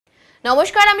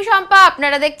নমস্কার, আমি শম্পা।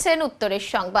 আপনারা দেখছেন উত্তরের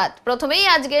সংবাদ। প্রথমেই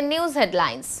আজকের নিউজ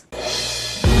হেডলাইন্স।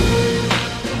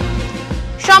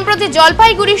 সম্প্রতি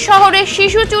জলপাইগুড়ি শহরে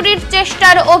শিশু চুরির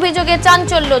চেষ্টার অভিযোগে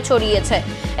চাঞ্চল্য ছড়িয়েছে।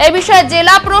 এ বিষয়ে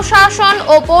জেলা প্রশাসন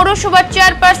ও পৌরসভার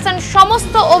চেয়ারপারসন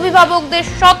সমস্ত অভিভাবকদের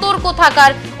সতর্ক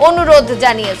থাকার অনুরোধ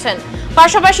জানিয়েছেন।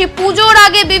 পাশাপাশি পুজোর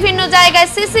আগে বিভিন্ন জায়গায়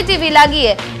সিসিটিভি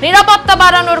লাগিয়ে নিরাপত্তা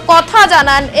বাড়ানোর কথা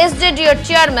জানান এসজেডিওর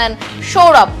চেয়ারম্যান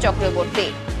সৌরভ চক্রবর্তী।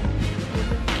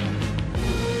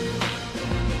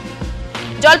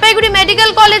 জলপাইগুড়ি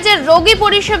মেডিকেল কলেজের রোগী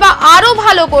পরিষেবা আরো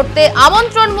ভালো করতে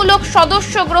আমন্ত্রণমূলক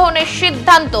সদস্য গ্রহণের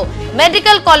সিদ্ধান্ত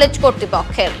মেডিকেল কলেজ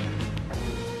কর্তৃপক্ষের।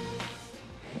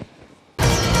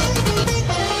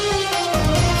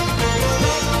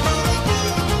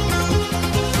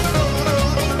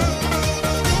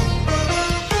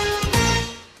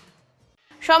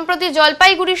 সম্প্রতি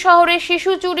জলপাইগুড়ি শহরে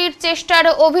শিশু চুরির চেষ্টার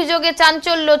অভিযোগে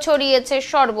চাঞ্চল্য ছড়িয়েছে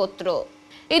সর্বত্র।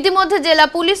 ইতিমধ্যে জেলা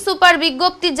পুলিশ সুপার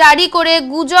বিজ্ঞপ্তি জারি করে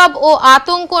গুজব ও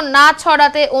আতঙ্ক না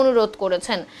ছড়াতে অনুরোধ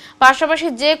করেছেন। পাশাপাশি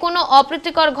যে কোনো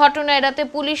অপ্রীতিকর ঘটনা এড়াতে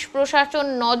পুলিশ প্রশাসন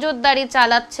নজরদারি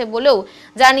চালাচ্ছে বলেও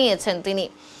জানিয়েছেন তিনি।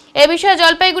 এ বিষয়ে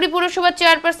জলপাইগুড়ি পুরসভার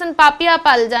চেয়ারপারসন পাপিয়া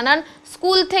পাল জানান,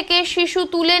 স্কুল থেকে শিশু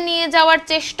তুলে নিয়ে যাওয়ার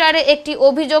চেষ্টার একটি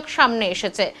অভিযোগ সামনে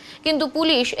এসেছে, কিন্তু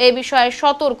পুলিশ এ বিষয়ে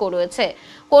সতর্ক রয়েছে।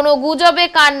 কোনো গুজবে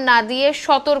কান না দিয়ে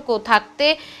সতর্ক থাকতে,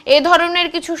 এ ধরনের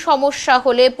কিছু সমস্যা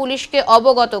হলে পুলিশকে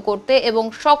অবগত করতে এবং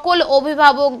সকল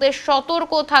অভিভাবকদের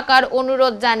সতর্ক থাকার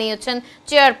অনুরোধ জানিয়েছেন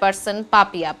চেয়ারপারসন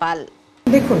পাপিয়া পাল।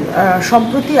 দেখুন,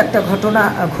 সম্প্রতি একটা ঘটনা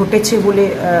ঘটেছে বলে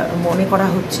মনে করা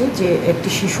হচ্ছে যে একটি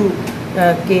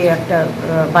শিশুকে একটা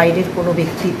বাইরের কোনো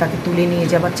ব্যক্তি তাকে তুলে নিয়ে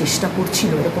যাওয়ার চেষ্টা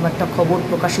করছিল, এরকম একটা খবর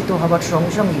প্রকাশিত হওয়ার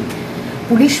সঙ্গে সঙ্গে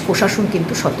পুলিশ প্রশাসন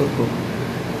কিন্তু সতর্ক।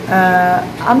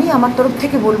 আমি আমার তরফ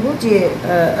থেকে বলবো যে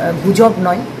গুজব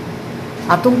নয়,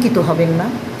 আতঙ্কিত হবেন না।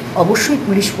 অবশ্যই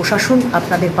পুলিশ প্রশাসন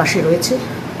আপনাদের পাশে রয়েছে।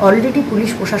 অলরেডি পুলিশ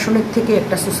প্রশাসনের থেকে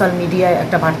একটা সোশ্যাল মিডিয়ায়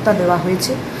একটা বার্তা দেওয়া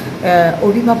হয়েছে,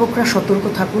 অভিভাবকরা সতর্ক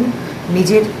থাকুন।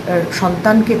 নিজের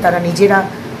সন্তানকে তারা নিজেরা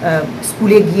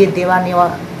স্কুলে গিয়ে দেওয়া নেওয়া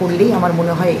করলেই আমার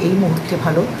মনে হয় এই মুহূর্তে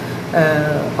ভালো।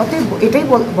 অতএব এটাই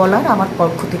বলার আমার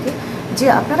পক্ষ থেকে যে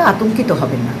আপনারা আতঙ্কিত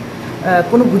হবেন না,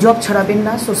 কোনো গুজব ছড়াবেন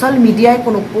না, সোশ্যাল মিডিয়ায়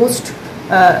কোনো পোস্ট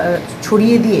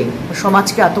ছড়িয়ে দিয়ে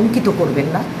সমাজকে আতঙ্কিত করবেন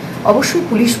না। অবশ্যই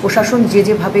পুলিশ প্রশাসন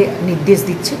যেভাবে নির্দেশ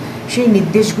দিচ্ছে সেই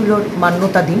নির্দেশগুলোর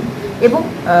মান্যতা দিন এবং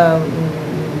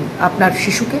আপনার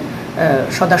শিশুকে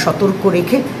সদা সতর্ক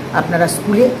রেখে আপনারা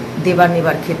স্কুলে দেবার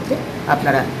নেবার ক্ষেত্রে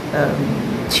আপনারা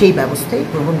সেই ব্যবস্থাই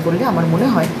গ্রহণ করলে আমার মনে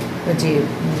হয় যে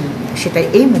সেটা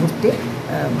এই মুহূর্তে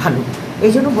ভালো।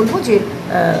 এই জন্য বলবো যে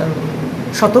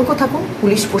সতর্ক থাকুন,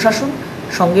 পুলিশ প্রশাসন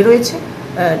সঙ্গে রয়েছে,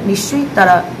 নিশ্চয়ই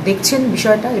তারা দেখছেন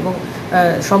বিষয়টা এবং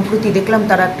সম্প্রতি দেখলাম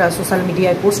তারা একটা সোশ্যাল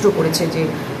মিডিয়ায় পোস্টও করেছে যে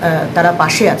তারা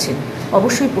পাশে আছেন।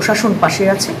 অবশ্যই প্রশাসন পাশে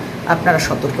আছে, আপনারা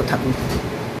সতর্ক থাকুন।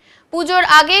 পুজোর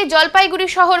আগে জলপাইগুড়ি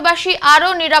শহরবাসী আরো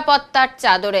নিরাপত্তার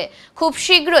চাদরে। খুব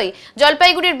শীঘ্রই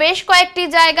জলপাইগুড়ির বেশ কয়েকটি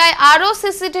জায়গায় আরো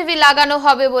সিসিটিভি লাগানো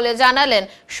হবে বলে জানালেন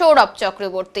সৌরভ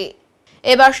চক্রবর্তী।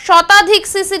 এবার শতাধিক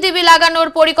সিসিটিভি লাগানোর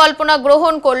পরিকল্পনা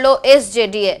গ্রহণ করল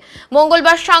এসজেডিএ।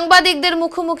 মঙ্গলবার সাংবাদিকদের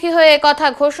মুখোমুখি হয়ে কথা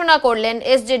ঘোষণা করলেন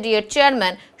এসজেডিএর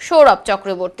চেয়ারম্যান সৌরভ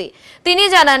চক্রবর্তী। তিনি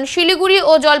জানান, শিলিগুড়ি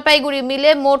ও জলপাইগুড়ি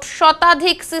মিলে মোট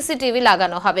শতাধিক সিসিটিভি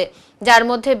লাগানো হবে, যার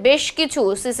মধ্যে বেশ কিছু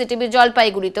সিসিটিভি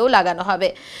জলপাইগুড়িতেও লাগানো হবে।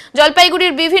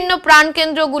 জলপাইগুড়ির বিভিন্ন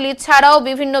প্রাণকেন্দ্রগুলি ছাড়াও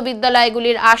বিভিন্ন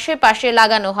বিদ্যালয়গুলির আশেপাশে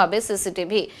লাগানো হবে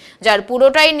সিসিটিভি, যার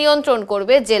পুরোটাই নিয়ন্ত্রণ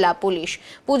করবে জেলা পুলিশ।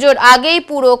 পুজোর আগেই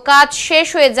পুরো কাজ শেষ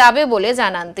হয়ে যাবে বলে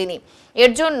জানান তিনি।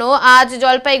 এর জন্য আজ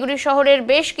জলপাইগুড়ি শহরের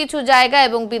বেশ কিছু জায়গা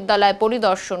এবং বিদ্যালয়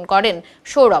পরিদর্শন করেন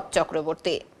সৌরভ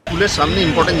চক্রবর্তী। স্কুলের সামনে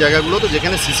ইম্পর্টেন্ট জায়গাগুলো তো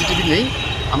যেখানে সিসিটিভি নেই,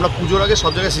 আমরা পুজোর আগে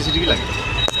সব জায়গায় সিসিটিভি লাগাবো।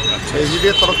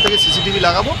 এসডিএর তরফ থেকে সিসিটিভি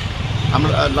লাগাবো,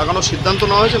 আমরা লাগানোর সিদ্ধান্ত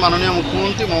নেওয়া হয়েছে মাননীয়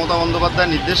মুখ্যমন্ত্রী মমতা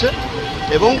বন্দ্যোপাধ্যায়ের নির্দেশে।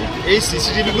 এবং এই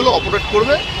সিসিটিভিগুলো অপারেট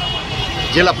করবে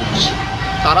জেলা পুলিশ,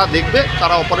 তারা দেখবে,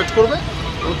 তারা অপারেট করবে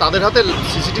এবং তাদের হাতে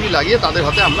সিসিটিভি লাগিয়ে তাদের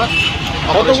হাতে আমরা।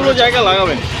 কতগুলো জায়গা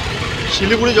লাগাবেন?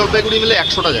 শিলিগুড়ি জলপাইগুড়ি মিলে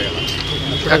 100টা জায়গা লাগবে,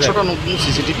 100টা নতুন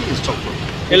সিসিটিভি ইনস্টল করবে।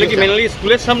 এলে কি মেনলি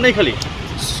স্কুলের সামনেই খালি?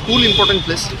 School important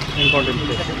place.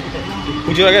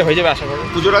 পুজোর আগে হয়ে যাবে আশা করি।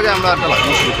 পুজোর আগে আমরা একটা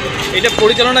লাগানো শুরু করব। এটা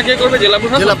পরিচালনা কে করবে? জেলা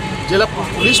প্রশাসন? জেলা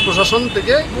পুলিশ প্রশাসন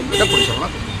থেকে এটা পরিচালনা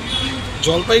করবে।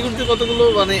 জলপাইগুড়িতে কতগুলো,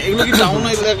 মানে এগুলো কি টাউন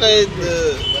এলাকায়?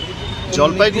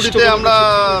 জলপাইগুড়িতে আমরা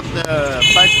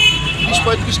প্রায়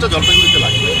 30-35টা জলপাইগুড়িতে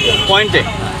লাগবে পয়েন্টে।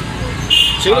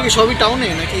 সেগুলো কি সবই টাউনে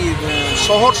নাকি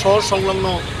শহর সংলগ্ন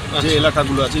যে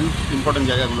এলাকাগুলো আছে, ইম্পর্টেন্ট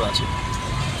জায়গাগুলো আছে,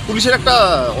 পুলিশের একটা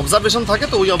অবজারভেশন থাকে,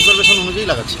 তো ওই অবজারভেশন অনুযায়ী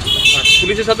লাগাচ্ছে।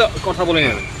 পুলিশের সাথে কথা বলে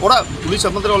নেবে পুলিশ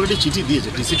আপনাদের অলরেডি চিঠি দিয়েছে,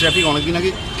 ডিসি ট্রাফিক অনেকদিন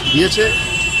আগে দিয়েছে,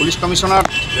 পুলিশ কমিশনার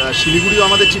শিলিগুড়িও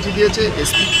আমাদের চিঠি দিয়েছে,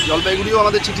 এসপি জলপাইগুড়িও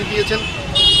আমাদের চিঠি দিয়েছেন।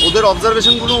 ওদের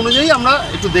অবজারভেশনগুলো অনুযায়ী আমরা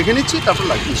একটু দেখে নিচ্ছি, তারপর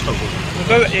লাইফ ইনস্টল করবো।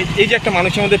 এই যে একটা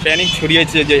মানুষের মধ্যে প্যানিক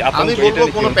ছড়িয়েছে, যে আমি বলবো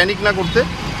কোনো প্যানিক না করতে।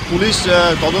 পুলিশ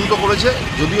তদন্ত করেছে,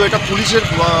 যদিও এটা পুলিশের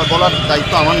বলার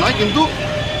দায়িত্ব আমার নয়, কিন্তু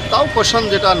তাও কোশ্চেন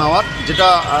যেটা নেওয়ার, যেটা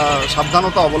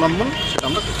সাবধানতা অবলম্বন, সেটা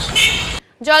আমরা করছি।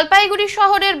 জলপাইগুড়ি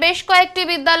শহরের বেশ কয়েকটি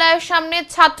বিদ্যালয়ের সামনে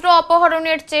ছাত্র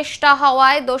অপহরণের চেষ্টা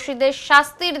হওয়ায় দোষীদের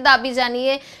শাস্তির দাবি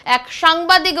জানিয়ে এক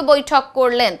সাংবাদিক বৈঠক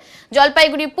করলেন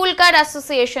জলপাইগুড়ি পুলকার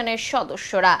অ্যাসোসিয়েশনের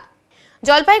সদস্যরা।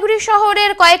 জলপাইগুড়ি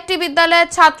শহরের কয়েকটি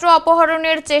বিদ্যালয়ে ছাত্র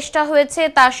অপহরণের চেষ্টা হয়েছে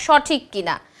তা সঠিক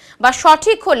কিনা বা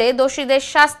সঠিক হলে দোষীদের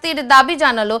শাস্তির দাবি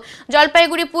জানালো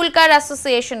জলপাইগুড়ি পুলকার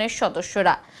অ্যাসোসিয়েশনের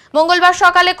সদস্যরা। মঙ্গলবার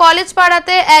সকালে কলেজ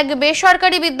পাড়াতে এক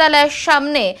বেসরকারি বিদ্যালয়ের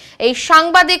সামনে এই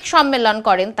সাংবাদিক সম্মেলন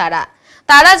করেন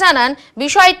তারা জানান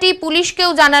বিষয়টি পুলিশকেও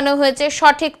জানানো হয়েছে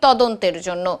সঠিক তদন্তের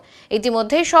জন্য।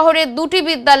 ইতিমধ্যে শহরের দুটি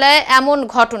বিদ্যালয়ে এমন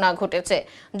ঘটনা ঘটেছে,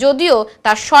 যদিও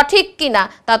তা সঠিক কিনা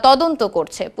তা তদন্ত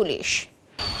করছে পুলিশ।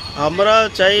 আমরা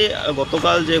চাই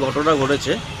গতকাল যে ঘটনা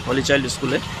ঘটেছে হলি চাইল্ড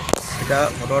স্কুলে, এটা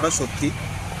ঘটনাটা সত্যি।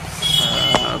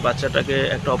 বাচ্চাটাকে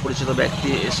একটা অপরিচিত ব্যক্তি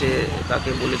এসে তাকে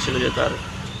বলেছিল যে তার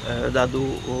দাদু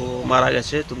ও মারা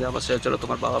গেছে, তুমি আমার সাথে চলো,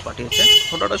 তোমার বাবা পাঠিয়েছে।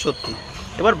 ঘটনাটা সত্যি।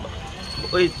 এবার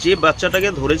ওই যে বাচ্চাটাকে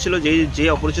ধরেছিল, যে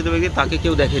অপরিচিত ব্যক্তি, তাকে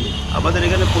কেউ দেখেনি। আমাদের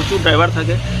এখানে প্রচুর ড্রাইভার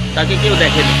থাকে, তাকে কেউ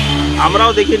দেখেনি,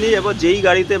 আমরাও দেখিনি। এবার যেই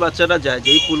গাড়িতে বাচ্চাটা যায়,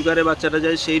 যেই পুলকারে বাচ্চাটা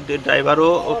যায়, সেই ড্রাইভারও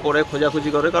পরে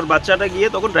খোঁজাখুঁজি করে। কারণ বাচ্চাটা গিয়ে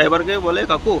তখন ড্রাইভারকে বলে,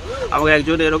 কাকু আমাকে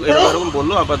একজন এরকম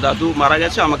বললো, আমার দাদু মারা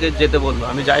গেছে, আমাকে যেতে বললো,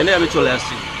 আমি যাই না, আমি চলে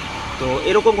আসছি। তো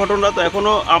এরকম ঘটনা তো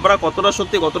এখনও আমরা কতটা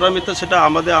সত্যি কতটা মিথ্যা সেটা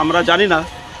আমরা জানি না।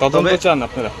 তদন্ত চান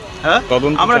আপনারা? হ্যাঁ,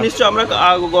 আমরা নিশ্চয়, আমরা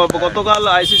গতকাল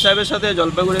আইসি সাহেবের সাথে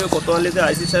জলপাইগুড়ি কোতোয়ালিতে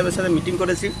আইসি সাহেবের সাথে মিটিং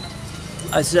করেছি।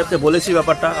 আইসি সাহেবকে বলেছি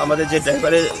ব্যাপারটা, আমাদের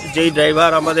যেই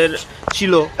ড্রাইভার আমাদের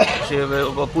ছিল, সে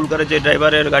পুলকারের যে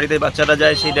ড্রাইভারের গাড়িতে বাচ্চাটা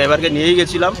যায়, সেই ড্রাইভারকে নিয়েই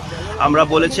গেছিলাম। আমরা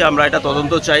বলেছি আমরা এটা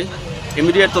তদন্ত চাই,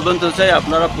 ইমিডিয়েট তদন্ত চাই।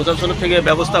 আপনারা প্রশাসনের থেকে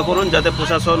ব্যবস্থা করুন যাতে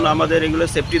প্রশাসন আমাদের এগুলো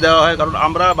সেফটি দেওয়া হয়। কারণ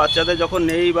আমরা বাচ্চাদের যখন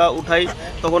নেই বা উঠাই,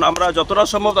 তখন আমরা যতটা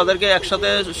সম্ভব তাদেরকে একসাথে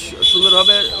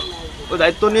সুন্দরভাবে ওই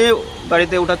দায়িত্ব নিয়ে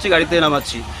গাড়িতে উঠাচ্ছি, গাড়িতে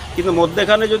নামাচ্ছি। কিন্তু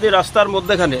মধ্যেখানে যদি রাস্তার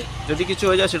মধ্যেখানে যদি কিছু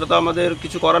হয়ে যায়, সেটা তো আমাদের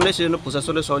কিছু করার নেই। সেজন্য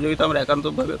প্রশাসনের সহযোগিতা আমরা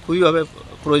একান্তভাবে খুবইভাবে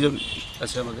প্রয়োজন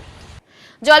আছে আমাদের।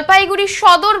 জলপাইগুড়ি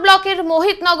সদর ব্লকের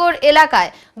মোহিতনগর এলাকায়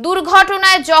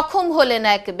দুর্ঘটনায় জখম হলেন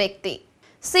এক ব্যক্তি।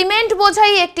 সিমেন্ট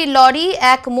বোঝাই একটি লরি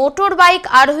এক মোটর বাইক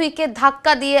আরোহীকে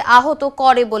ধাক্কা দিয়ে আহত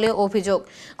করে বলে অভিযোগ।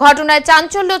 ঘটনায়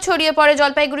চাঞ্চল্য ছড়িয়ে পড়ে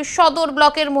জলপাইগুড়ি সদর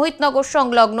ব্লকের মোহিতনগর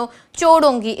সংলগ্ন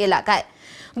চৌরঙ্গি এলাকায়।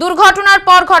 দুর্ঘটনার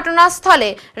পর ঘটনাস্থলে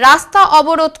রাস্তা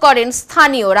অবরোধ করেন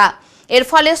স্থানীয়রা। এর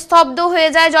ফলে স্তব্ধ হয়ে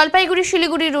যায় জলপাইগুড়ি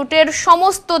শিলিগুড়ি রুটের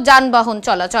সমস্ত যানবাহন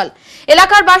চলাচল।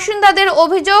 এলাকার বাসিন্দাদের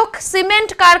অভিযোগ, সিমেন্ট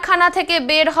কারখানা থেকে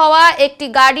বের হওয়া একটি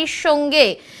গাড়ির সঙ্গে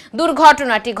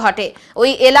দুর্ঘটনাটি ঘটে।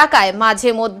 ওই এলাকায়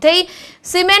মাঝে মধ্যেই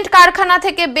সিমেন্ট কারখানা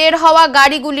থেকে বের হওয়া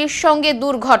গাড়িগুলির সঙ্গে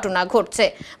দুর্ঘটনা ঘটছে।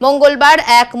 মঙ্গলবার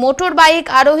এক মোটর বাইক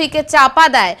আরোহীকে চাপা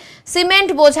দেয় সিমেন্ট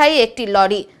বোঝাই একটি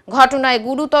লরি। ঘটনায়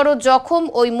গুরুতর জখম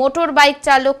ওই মোটর বাইক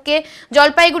চালককে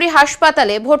জলপাইগুড়ি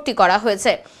হাসপাতালে ভর্তি করা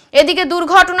হয়েছে। এদিকে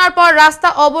দুর্ঘটনার পর রাস্তা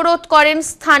অবরোধ করেন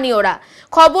স্থানীয়রা।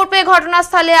 খবর পেয়ে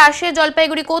ঘটনাস্থলে আসে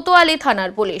জলপাইগুড়ি কোতোয়ালি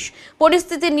থানার পুলিশ।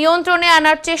 পরিস্থিতি নিয়ন্ত্রণে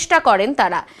আনার চেষ্টা করেন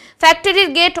তারা। ফ্যাক্টরির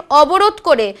গেট অবরোধ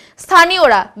করে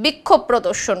স্থানীয়রা বিক্ষোভ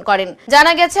প্রদর্শন করেন।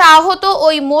 জানা গেছে আহত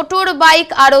ওই মোটর বাইক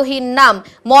আরোহীর নাম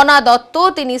মনা দত্ত,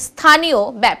 তিনি স্থানীয়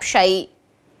ব্যবসায়ী।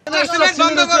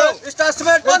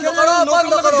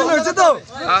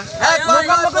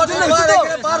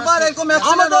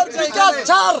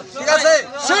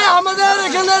 আমাদের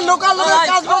এখানে লোকাল লোকের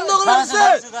কাজ বন্ধ করে দিচ্ছে,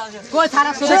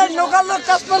 লোকাল লোক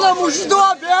কাজ পেলে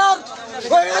মুর্শিদাবাদ বিহার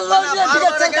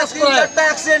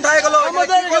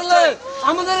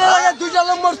আমাদের এলাকায় দুইটা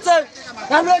লোক মরছে,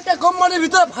 আমরা একটা কোম্পানির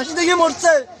ভিতরে ফাঁসি দেখে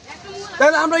মরছে,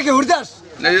 তাহলে আমরা কি হুরদাস?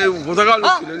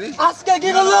 আজকে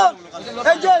কি করলো?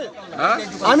 এই যে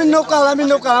আমি লোকাল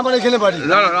আমার এখানে বাড়ি।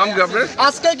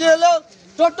 আজকে কি হলো?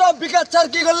 টোটো বিকাশ স্যার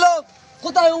কি করলো?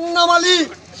 কোথায় উন্নামালি,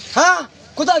 হ্যাঁ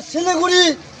কোথায় শিলিগুড়ি,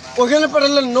 ওখানে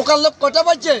পাঠালেন। লোকাল লোক কটা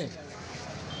বাজছে?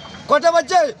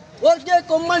 ওর কে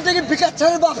কোম্পানি থেকে বিকাশ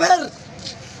স্যারের বাপের?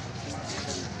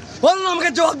 বলুন আমাকে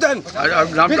জবাব দেন।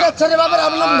 বিকাশ স্যারের বাপের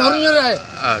আপনার ধরনের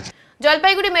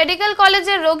জলপাইগুড়ি মেডিকেল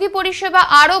কলেজের রোগী পরিষেবা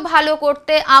আরো ভালো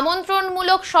করতে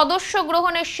আমন্ত্রণমূলক সদস্য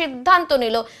গ্রহণের সিদ্ধান্ত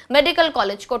নিল মেডিকেল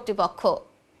কলেজ কর্তৃপক্ষ।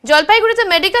 জলপাইগুড়িতে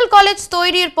মেডিকেল কলেজ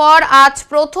তৈরির পর আজ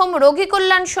প্রথম রোগী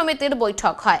কল্যাণ সমিতির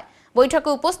বৈঠক হয়। বৈঠকে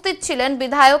উপস্থিত ছিলেন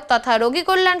বিধায়ক তথা রোগী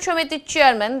কল্যাণ সমিতির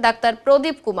চেয়ারম্যান ডাক্তার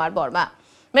প্রদীপ কুমার বর্মা,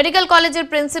 মেডিকেল কলেজের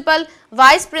প্রিন্সিপাল,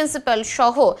 ভাইস প্রিন্সিপাল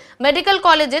সহ মেডিকেল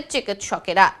কলেজের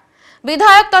চিকিৎসকেরা।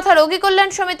 বিধায়ক তথা রোগী কল্যাণ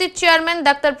সমিতির চেয়ারম্যান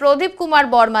ডাক্তার প্রদীপ কুমার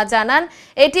বর্মা জানান,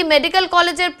 এটি মেডিকেল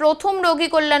কলেজের প্রথম রোগী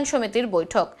কল্যাণ সমিতির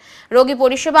বৈঠক। রোগী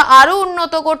পরিষেবা আরও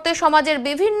উন্নত করতে সমাজের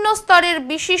বিভিন্ন স্তরের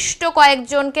বিশিষ্ট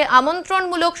কয়েকজনকে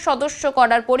আমন্ত্রণমূলক সদস্য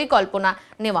করার পরিকল্পনা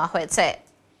নেওয়া হয়েছে।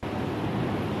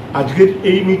 আজকের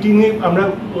এই মিটিংয়ে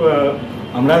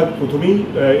আমরা প্রথমেই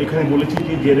এখানে বলেছি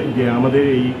যে আমাদের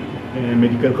এই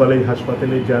মেডিকেল কলেজ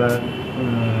হাসপাতালে যারা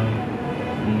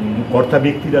কর্তা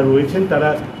ব্যক্তিরা রয়েছেন তারা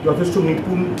যথেষ্ট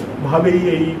নিপুণভাবেই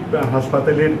এই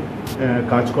হাসপাতালের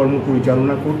কাজকর্ম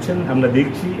পরিচালনা করছেন, আমরা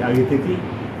দেখছি আগে থেকেই।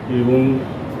 এবং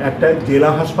একটা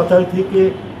জেলা হাসপাতাল থেকে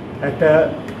একটা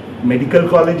মেডিকেল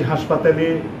কলেজ হাসপাতালে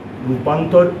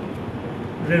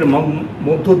রূপান্তরের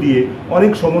মধ্য দিয়ে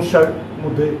অনেক সমস্যার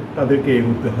মধ্যে তাদেরকে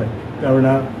এগোতে হয়,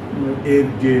 কেননা এর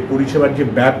যে পরিষেবার যে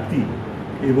ব্যাপ্তি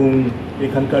এবং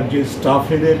এখানকার যে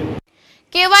স্টাফেদের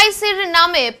কেওয়াইসির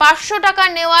নামে 500 টাকা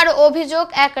নেওয়ার অভিযোগ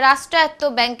এক রাষ্ট্রায়ত্ত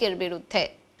ব্যাংকের বিরুদ্ধে।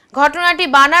 ঘটনাটি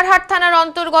বানারহাট থানার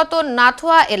অন্তর্গত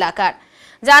নাথুয়া এলাকার।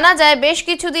 জানা যায়, বেশ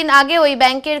কিছুদিন আগে ওই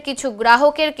ব্যাংকের কিছু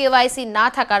গ্রাহকের কেওয়াইসি না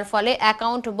থাকার ফলে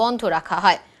অ্যাকাউন্ট বন্ধ রাখা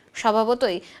হয়।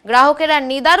 স্বভাবতই গ্রাহকেরা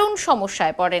নিদারুণ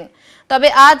সমস্যায় পড়েন। তবে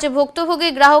আজ ভুক্তভোগী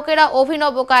গ্রাহকেরা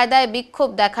অভিনব কায়দায় বিক্ষোভ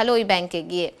দেখালো ওই ব্যাংকে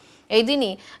গিয়ে। এই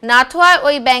দিনই নাথুয়ায়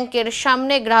ওই ব্যাংকের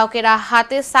সামনে গ্রাহকেরা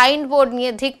হাতে সাইনবোর্ড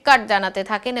নিয়ে ধিক্কার জানাতে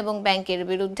থাকেন এবং ব্যাংকের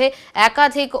বিরুদ্ধে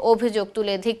একাধিক অভিযোগ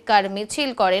তুলে ধিক্কার মিছিল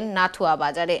করেন নাথুয়া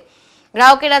বাজারে।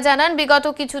 গ্রাহকেরা জানান, বিগত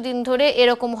কিছুদিন ধরে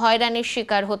এরকম হয়রানির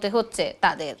শিকার হতে হচ্ছে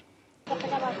তাদের।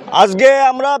 আজকে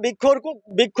আমরা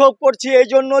বিক্ষোভ করছি এই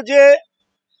জন্য যে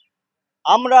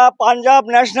আমরা পাঞ্জাব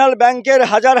ন্যাশনাল ব্যাংকের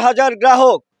হাজার হাজার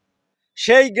গ্রাহক,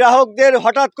 সেই গ্রাহকদের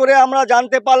হঠাৎ করে আমরা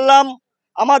জানতে পারলাম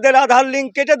আমাদের আধার লিঙ্ক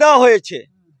কেটে দেওয়া হয়েছে।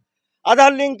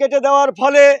 আধার লিঙ্ক কেটে দেওয়ার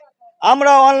ফলে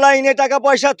আমরা অনলাইনে টাকা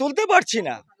পয়সা তুলতে পারছি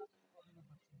না।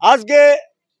 আজকে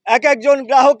একজন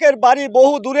গ্রাহকের বাড়ি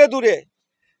বহু দূরে দূরে,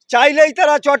 চাইলেই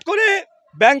তারা চট করে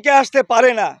ব্যাংকে আসতে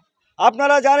পারে না।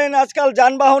 আপনারা জানেন আজকাল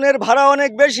যানবাহনের ভাড়া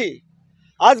অনেক বেশি।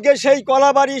 আজকে সেই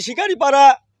কলাবাড়ি, শিকারিপাড়া,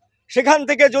 সেখান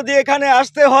থেকে যদি এখানে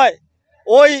আসতে হয়,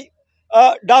 ওই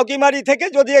ডাউকিমারি থেকে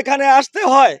যদি এখানে আসতে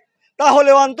হয়,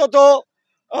 তাহলে অন্তত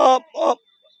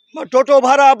টোটো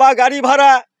ভাড়া বা গাড়ি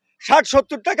ভাড়া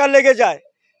 60-70 টাকা লেগে যায়।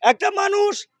 একটা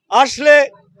মানুষ আসলে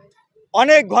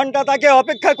অনেক ঘন্টা তাকে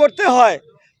অপেক্ষা করতে হয়,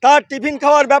 তার টিফিন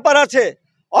খাওয়ার ব্যাপার আছে।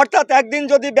 অর্থাৎ একদিন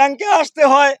যদি ব্যাংকে আসতে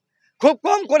হয়, খুব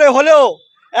কম করে হলেও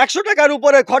 100 টাকার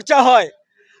উপরে খরচা হয়।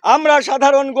 আমরা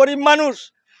সাধারণ গরিব মানুষ,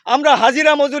 আমরা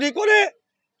হাজিরা মজুরি করে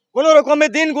কোনো রকমে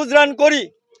দিন গুজরান করি,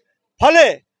 ফলে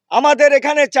আমাদের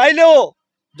এখানে চাইলেও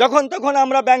যখন তখন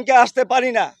আমরা ব্যাংকে আসতে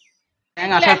পারি না।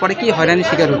 ব্যাংক আসার পরে কি হয়রানির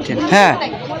শিকার হচ্ছেন? হ্যাঁ,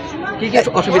 কি কি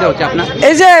অসুবিধা হচ্ছে আপনার?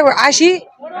 এই যে আসি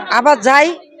আবার যাই,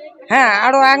 হ্যাঁ,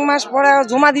 আরো 1 মাস পরে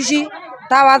জমা দিছি,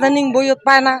 তাও আধানিং বইয়ত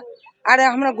পায় না। আরে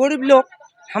আমরা গরিব লোক,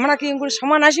 আমরা কি করে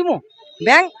সমান আসিমু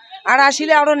ব্যাংক? আর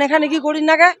আসিলে আরো নেখানেকি করি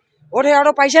না গে, ওরে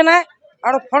আরো পয়সা নেয়,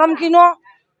 আরো ফর্ম কিনো,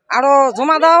 আরো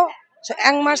জমা দাও,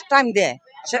 1 মাস টাইম দেয়।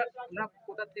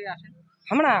 কোথা থেকে আসেন?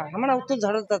 আমরা উত্তর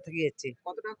ঝাড়খণ্ড থেকে যাচ্ছি।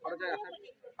 কত টাকা খরচ হয়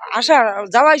আসা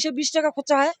যাওয়া এসে 20 টাকা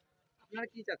খরচা হয়। আপনারা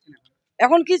কি চাচ্ছেন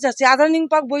এখন কি চাচ্ছি? আধানিং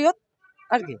পাক বইয়ত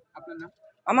আর কি। আপনার নাম?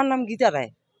 আমার নাম গীতা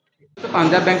রায়।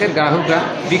 পাঞ্জাব ব্যাংকের গ্রাহকরা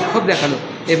বিক্ষোভ দেখালো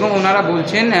এবং ওনারা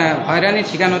বলছেন হয়রানির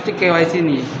শিকার হচ্ছে কেওয়াইসি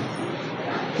নিয়ে।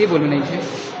 কি বলবেন এই বিষয়ে?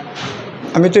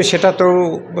 আমি তো সেটা তো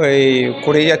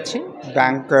করে যাচ্ছি,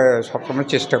 ব্যাংক সবসময়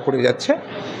চেষ্টা করে যাচ্ছে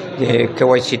যে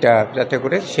কেওয়াইসিটা যাতে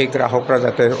করে সেই গ্রাহকরা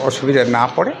যাতে অসুবিধা না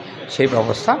পড়ে সেই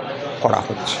ব্যবস্থা করা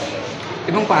হচ্ছে।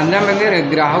 এবং পাঞ্জাব ব্যাংকের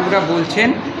গ্রাহকরা বলছেন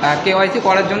কেওয়াইসি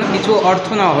করার জন্য কিছু অর্থ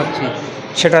নেওয়া হচ্ছে।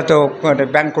 সেটা তো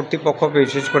ব্যাংক কর্তৃপক্ষ,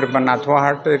 বিশেষ করে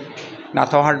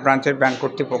নাথুয়াহাট ব্রাঞ্চের ব্যাংক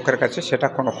কর্তৃপক্ষের কাছে সেটা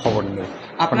কোনো খবর নেই।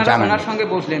 আপনারা ওনার সঙ্গে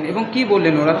বসলেন এবং কি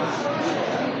বললেন ওরা?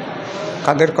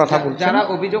 কাদের কথা বলছেন? যারা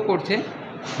অভিযোগ করছে,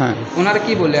 হ্যাঁ, ওনারা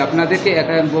কি বললে আপনাদেরকে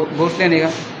বসলেন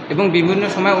এবং বিভিন্ন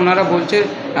সময় ওনারা বলছে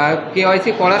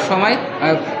কেওয়াইসি করার সময়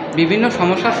বিভিন্ন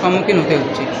সমস্যার সম্মুখীন হতে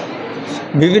হচ্ছে।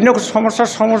 বিভিন্ন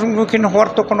সমস্যার সম্মুখীন হওয়ার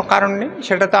তো কোনো কারণ নেই।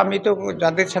 সেটা তো আমি তো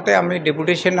যাদের সাথে আমি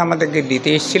ডেপুটেশন আমাদেরকে দিতে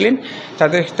এসেছিলেন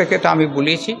তাদের থেকে তো আমি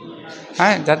বলেছি,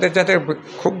 হ্যাঁ, যাদের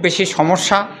খুব বেশি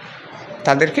সমস্যা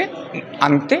তাদেরকে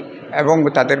আনতে এবং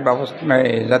তাদের ব্যবস্থা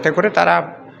যাতে করে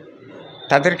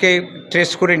তাদেরকে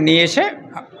ট্রেস করে নিয়ে এসে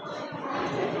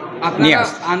আপনারা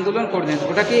আন্দোলন করছেন,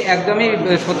 ওটা কি একদমই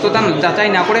সত্যতা যাচাই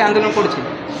না করে আন্দোলন করছেন?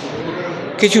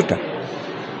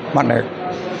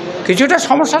 কিছুটা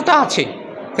সমস্যা তো আছে,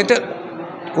 কিন্তু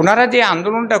ওনারা যে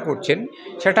আন্দোলনটা করছেন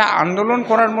সেটা আন্দোলন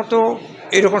করার মতো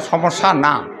এরকম সমস্যা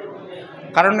না।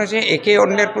 কারণ হচ্ছে একে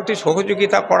অন্যের প্রতি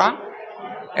সহযোগিতা করা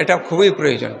এটা খুবই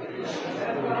প্রয়োজন,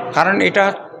 কারণ এটা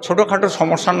ছোটোখাটো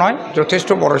সমস্যা নয়, যথেষ্ট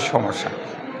বড় সমস্যা।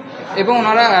 এবং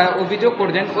ওনারা অভিযোগ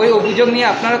করছেন, ওই অভিযোগ নিয়ে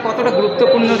আপনারা কতটা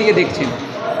গুরুত্বপূর্ণ দিকে দেখছেন?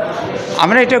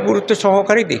 আমরা এটা গুরুত্ব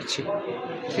সহকারেই দেখছি।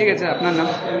 ঠিক আছে, আপনার নাম?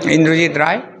 ইন্দ্রজিৎ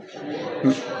রায়,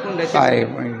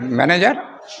 manager,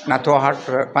 নাথুয়াহাট,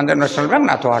 Punjab national bank,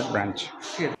 নাথুয়াহাট branch.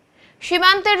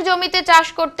 সীমান্তের জমিতে চাষ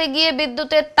করতে গিয়ে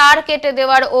বিদ্যুতের তার কেটে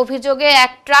দেওয়ার অভিযোগে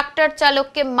এক ট্রাক্টর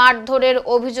চালককে মারধরের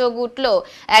অভিযোগ উঠল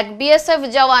এক বিএসএফ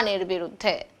জওয়ানের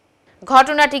বিরুদ্ধে।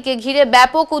 ঘটনাটিকে ঘিরে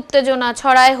ব্যাপক উত্তেজনা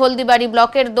ছড়ায় হলদিবাড়ি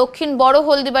ব্লকের দক্ষিণ বড়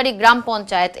হলদিবাড়ি গ্রাম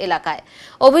পঞ্চায়েত এলাকায়।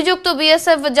 অভিযুক্ত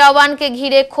বিএসএফ জওয়ানকে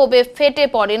ঘিরে ক্ষোভে ফেটে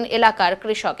পড়েন এলাকার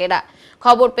কৃষকেরা।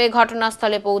 খবর পেয়ে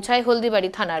ঘটনাস্থলে পৌঁছায় হলদিবাড়ি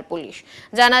থানার পুলিশ।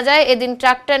 জানা যায়, এদিন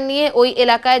ট্রাক্টর নিয়ে ওই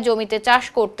এলাকায় জমিতে চাষ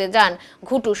করতে যান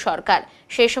ঘুটু সরকার।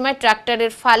 সেই সময়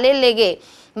ট্রাক্টরের ফালে লেগে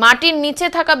মাটির নিচে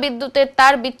থাকা বিদ্যুতের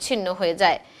তার বিচ্ছিন্ন হয়ে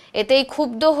যায়। এতেই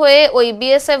ক্ষুব্ধ হয়ে ওই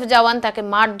বিএসএফ জওয়ান তাকে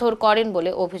মারধর করেন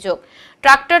বলে অভিযোগ।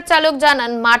 ট্রাক্টর চালক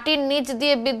জানান, মাটির নিচ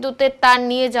দিয়ে বিদ্যুতের তার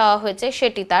নিয়ে যাওয়া হয়েছে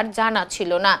সেটি তার জানা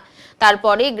ছিল না।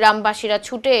 তারপরেই গ্রামবাসীরা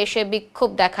ছুটে এসে বিক্ষোভ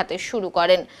দেখাতে শুরু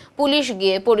করেন। পুলিশ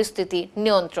গিয়ে পরিস্থিতি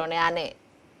নিয়ন্ত্রণে আনে।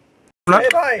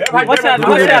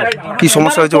 কি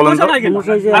সমস্যা হয়েছে বলেন তো?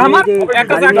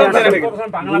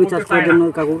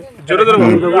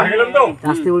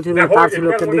 আসতে বলছে তার ছিল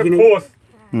একটা দেখিনি,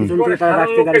 তারা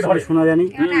রাখতে গাড়ি শোনা জানি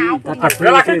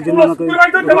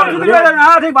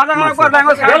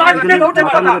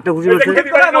একটা ঘুষি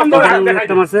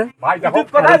মারছে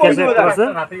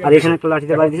আর এখানে একটা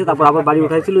লাঠিতে বাড়ি দিয়েছে, তারপর আবার বাড়ি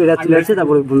উঠাইছিল, এরা চলে আসছে,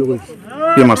 তারপরে বন্ধ করেছে।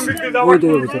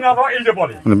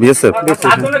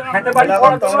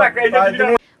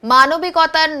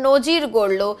 মানবিকতার নজির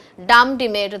গড়ল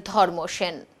ডামডিমের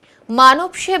ধর্মসেন। মানব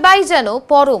সেবাই যেন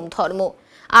পরম ধর্ম,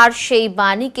 আর সেই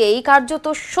বাণীকেই কার্যত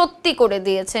সত্যি করে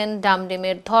দিয়েছেন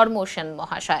ডামডিমের ধর্মসেন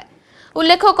মহাশয়।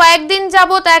 উল্লেখ্য, কয়েকদিন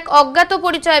যাবৎ এক অজ্ঞাত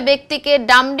পরিচয় ব্যক্তিকে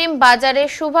ডামডিম বাজারে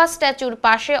সুভাষ স্ট্যাচুর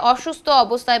পাশে অসুস্থ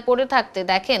অবস্থায় পড়ে থাকতে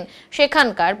দেখেন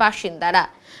সেখানকার বাসিন্দারা।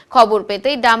 খবর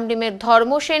পেতেই ডামডিমের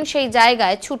ধর্মসেন সেই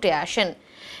জায়গায় ছুটে আসেন।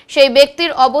 সেই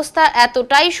ব্যক্তির অবস্থা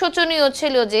এতটাই শোচনীয়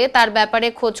ছিল যে তার ব্যাপারে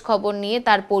খোঁজ খবর নিয়ে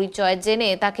তার পরিচয় জেনে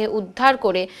তাকে উদ্ধার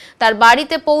করে তার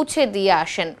বাড়িতে পৌঁছে দিয়ে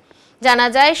আসেন। জানা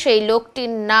যায়, সেই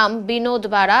লোকটির নাম বিনোদ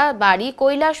বাড়া, বাড়ি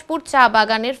কৈলাসপুর চা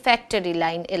বাগানের ফ্যাক্টরি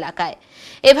লাইন এলাকায়।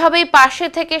 এভাবেই পাশে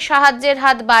থেকে সাহায্যের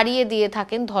হাত বাড়িয়ে দিয়ে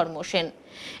থাকেন ধর্মসেন।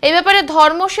 এই ব্যাপারে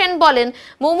ধর্মসেন বলেন,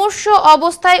 মুমূর্ষ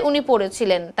অবস্থায় উনি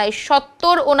পড়েছিলেন, তাই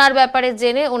সত্বর ওনার ব্যাপারে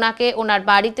জেনে ওনাকে ওনার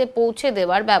বাড়িতে পৌঁছে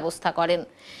দেওয়ার ব্যবস্থা করেন।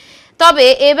 তবে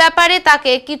এ ব্যাপারে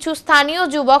তাকে কিছু স্থানীয়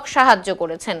যুবক সাহায্য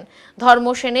করেছেন।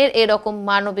 ধর্মসেনের এরকম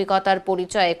মানবিকতার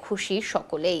পরিচয়ে খুশি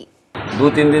সকলেই।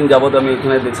 2-3 দিন যাবৎ আমি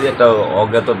এখানে দেখছি একটা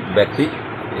অজ্ঞাত ব্যক্তি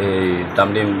এই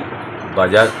ডামডিম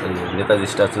বাজার নেতাজি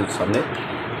স্ট্যাচুর সামনে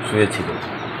শুয়েছিল।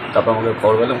 তারপর আমাকে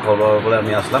খবর পেলাম, খবর পাওয়ার পরে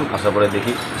আমি আসলাম। আসার পরে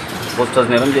দেখি পোস্টার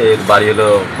নিলাম যে এর বাড়ি হলো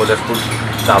কৈলাসপুর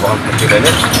চা বাগান ফ্যাক্টরি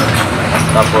লাইনে।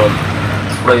 তারপর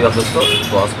পুরোই অসুস্থ,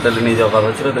 তো হসপিটালে নিয়ে যাওয়ার কথা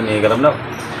হচ্ছিল, তো নিয়ে গেলাম না,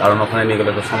 কারণ ওখানে নিয়ে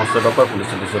গেলে তো সমস্যার ব্যাপার,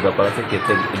 পুলিশের ব্যাপার আছে, কে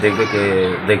দেখবে কে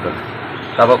দেখবে না।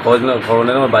 তারপর খবর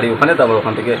নিলাম বাড়ি ওখানে। তারপর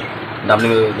ওখান থেকে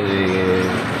ডামডিম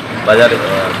বাজার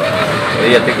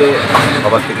এরিয়া থেকে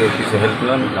সবার থেকে কিছু হেল্প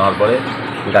নিলাম, নেওয়ার পরে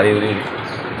গাড়ি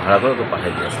ভাড়া করে তো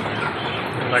পাঠিয়ে দিয়ে আসলাম।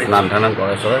 স্নান টান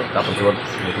করার সবাই কাপড় চোপড়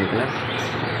দেখে কিনে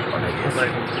পাঠিয়ে দিয়ে আসলাম।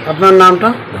 আপনার নামটা?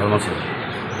 ধর্মসেন।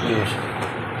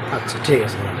 আচ্ছা, ঠিক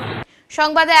আছে।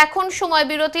 সংবাদে এখন সময়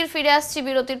বিরতির, ফিরে আসছি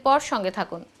বিরতির পর, সঙ্গে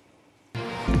থাকুন।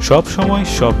 সব সময়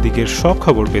সব দিকের সব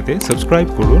খবর পেতে সাবস্ক্রাইব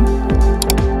করুন,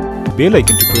 বেল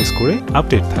আইকনটি প্রেস করে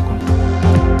আপডেট থাকুন।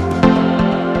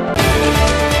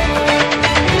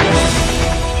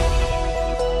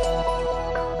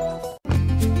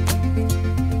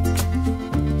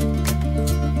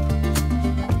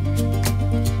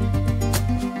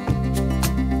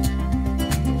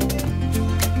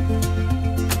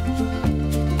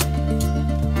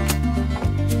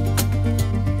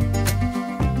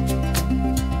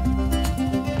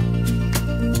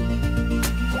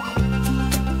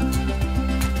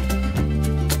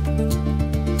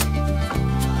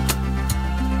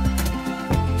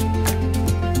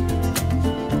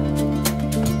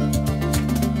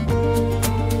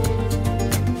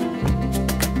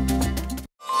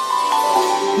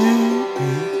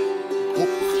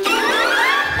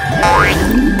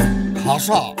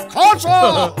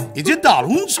 এই যে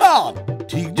দারুণ স্বাদ,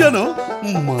 ঠিক যেন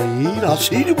মায়ের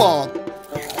আশীর্বাদ।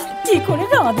 কি করে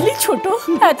রাঁধলি ছোট,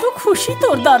 এত খুশি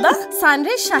তোর দাদা।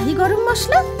 সানরাইজ শাহী গরম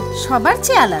মশলা সবার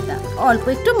চেয়ে আলাদা, অল্প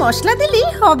একটু মশলা দিলেই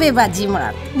হবে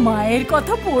বাজিমাত। মায়ের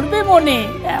কথা পড়বে মনে,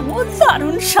 এমন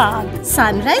দারুণ স্বাদ।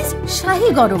 সানরাইজ শাহী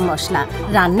গরম মশলা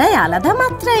রান্নায় আলাদা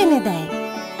মাত্রা এনে দেয়।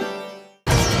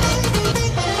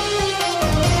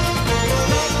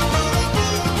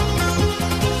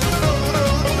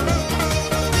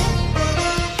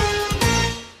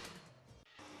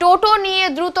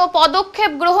 দ্রুত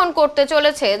পদক্ষেপ গ্রহণ করতে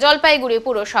চলেছে জলপাইগুড়ি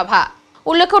পুরসভা।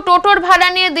 উল্লেখ্য, টোটোর ভাড়া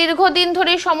নিয়ে দীর্ঘদিন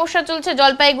ধরেই সমস্যা চলছে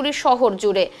জলপাইগুড়ি শহর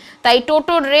জুড়ে। তাই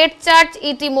টোটোর রেট চার্জ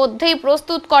ইতিমধ্যেই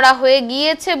প্রস্তুত করা হয়ে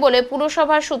গিয়েছে বলে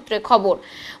পুরসভার সূত্রে খবর।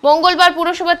 মঙ্গলবার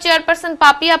পুরসভার চেয়ারপারসন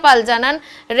পাপিয়া পাল জানান,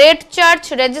 রেট চার্জ,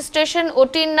 রেজিস্ট্রেশন ও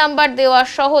টিন নাম্বার দেওয়া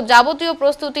সহ যাবতীয়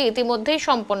প্রস্তুতি ইতিমধ্যেই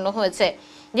সম্পন্ন হয়েছে।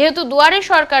 যেহেতু দুয়ারে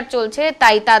সরকার চলছে,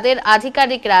 তাই তাদের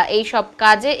আধিকারিকরা এই সব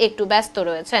কাজে একটু ব্যস্ত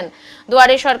রয়েছেন।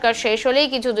 দুয়ারে সরকার শেষ হলেই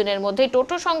কিছুদিনের মধ্যেই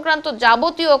টোটো সংক্রান্ত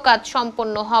যাবতীয় কাজ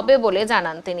সম্পন্ন হবে বলে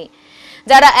জানান তিনি।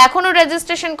 যারা এখনো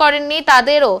রেজিস্ট্রেশন করেননি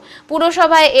তাদেরও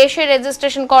পুরসভায় এসে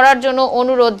রেজিস্ট্রেশন করার জন্য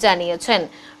অনুরোধ জানিয়েছেন।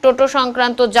 টোটো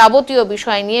সংক্রান্ত যাবতীয়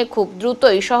বিষয় নিয়ে খুব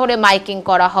দ্রুতই শহরে মাইকিং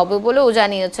করা হবে বলেও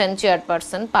জানিয়েছেন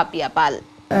চেয়ারপারসন পাপিয়া পাল।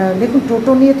 দেখুন,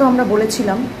 টোটো নিয়ে তো আমরা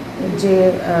বলেছিলাম যে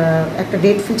একটা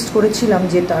ডেট ফিক্সড করেছিলাম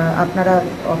যে আপনারা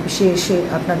অফিসে এসে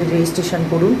আপনাদের রেজিস্ট্রেশন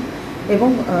করুন এবং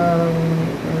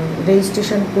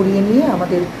রেজিস্ট্রেশন করিয়ে নিয়ে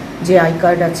আমাদের যে আই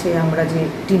কার্ড আছে, আমরা যে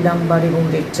টিন নাম্বার এবং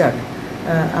রেট চার্ট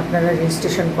আপনারা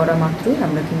রেজিস্ট্রেশন করা মাত্রই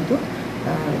আমরা কিন্তু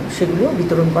সেগুলো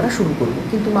বিতরণ করা শুরু করব।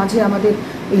 কিন্তু মাঝে আমাদের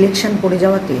ইলেকশন পড়ে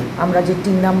যাওয়াতে আমরা যে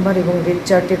টিন নাম্বার এবং রেট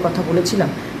চার্টের কথা বলেছিলাম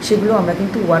সেগুলো আমরা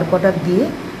কিন্তু ওয়ার্ক অর্ডার দিয়ে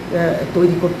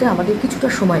তৈরি করতে আমাদের কিছুটা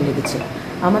সময় লেগেছে।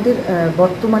 আমাদের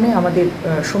বর্তমানে আমাদের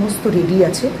সমস্ত রেডি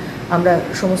আছে, আমরা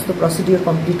সমস্ত প্রসিডিওর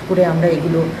কমপ্লিট করে আমরা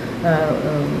এগুলো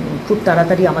খুব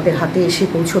তাড়াতাড়ি আমাদের হাতে এসে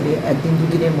পৌঁছবে, একদিন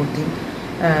দুদিনের মধ্যে।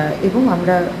 এবং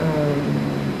আমরা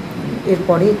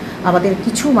এরপরে আমাদের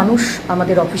কিছু মানুষ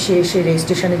আমাদের অফিসে এসে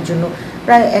রেজিস্ট্রেশনের জন্য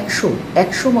প্রায়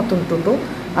 100 মতন টোটো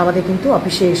আমাদের কিন্তু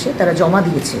অফিসে এসে তারা জমা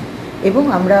দিয়েছে। এবং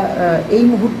আমরা এই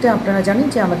মুহূর্তে আপনারা জানেন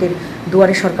যে আমাদের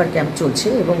দুয়ারে সরকার ক্যাম্প চলছে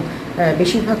এবং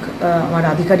বেশিরভাগ আমার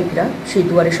আধিকারিকরা সেই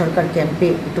দুয়ারে সরকার ক্যাম্পে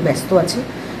একটু ব্যস্ত আছে।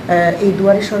 এই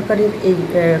দুয়ারে সরকারের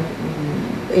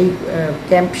এই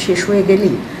ক্যাম্প শেষ হয়ে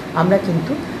গেলেই আমরা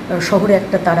কিন্তু শহরে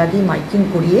একটা তার আগেই মাইকিং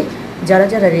করিয়ে যারা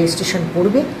যারা রেজিস্ট্রেশন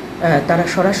করবে তারা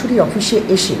সরাসরি অফিসে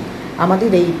এসে আমাদের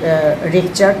এই রেট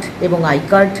চার্ট এবং আই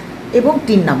কার্ড এবং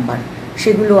টিন নাম্বার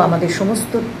সেগুলো আমাদের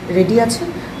সমস্ত রেডি আছে।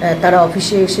 তারা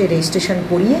অফিসে এসে রেজিস্ট্রেশন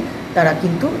করিয়ে তারা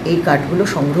কিন্তু এই কার্ডগুলো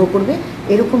সংগ্রহ করবে,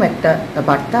 এরকম একটা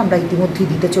বার্তা আমরা ইতিমধ্যেই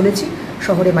দিতে চলেছি।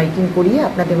 শহরে মাইকিং করিয়ে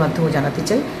আপনাদের মাধ্যমে জানাতে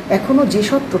চাই, এখনও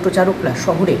যেসব টোটো চালকরা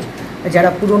শহরের যারা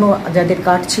পুরনো যাদের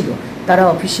কার্ড ছিল তারা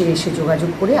অফিসে এসে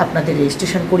যোগাযোগ করে আপনাদের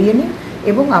রেজিস্ট্রেশন করিয়ে নিন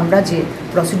এবং আমরা যে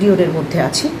প্রসিডিওরের মধ্যে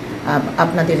আছি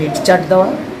আপনাদের রেট চার্ট দেওয়া,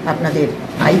 আপনাদের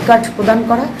আই কার্ড প্রদান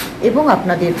করা এবং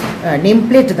আপনাদের নেম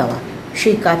প্লেট দেওয়া,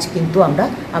 সেই কাজ কিন্তু আমরা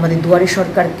আমাদের দুয়ারে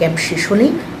সরকার ক্যাম্প শেষ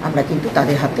হলেই আমরা কিন্তু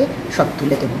তাদের হাতে সব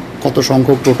তুলে দেব। কত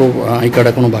সংখ্যক টোটো আই কার্ড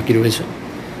এখনো বাকি রয়েছে?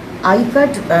 আই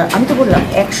কার্ড আমি তো বললাম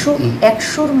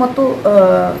 100-র মতো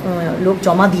লোক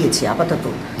জমা দিয়েছে, আপাতত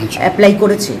অ্যাপ্লাই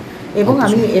করেছে। এবং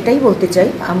আমি এটাই বলতে চাই,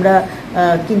 আমরা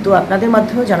কিন্তু আপনাদের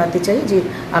মাধ্যমেও জানাতে চাই যে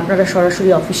আপনারা সরাসরি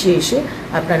অফিসে এসে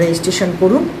আপনারা রেজিস্ট্রেশন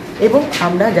করুন এবং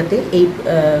আমরা যাতে এই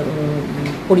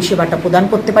পরিষেবাটা প্রদান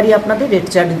করতে পারি আপনাদের রেট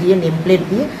চার্ট দিয়ে, নেম প্লেট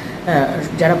দিয়ে।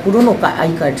 যারা পুরনো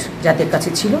আই কার্ড যাদের কাছে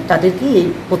ছিল তাদেরকেই এই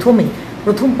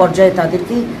প্রথম পর্যায়ে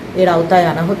তাদেরকেই এর আওতায়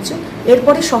আনা হচ্ছে।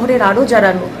 এরপরে শহরের আরও যারা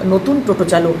নতুন টোটো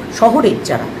চালক শহরের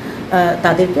যারা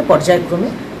তাদেরকে পর্যায়ক্রমে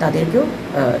তাদেরকেও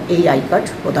এই আই কার্ড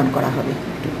প্রদান করা হবে।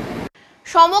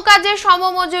 সমকাজে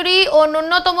সমমজুরি ও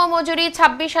ন্যূনতম মজুরি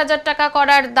 26,000 টাকা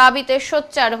করার দাবিতে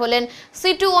সোচ্চার হলেন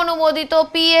সিটু অনুমোদিত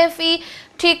পিএফই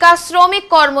ঠিকা শ্রমিক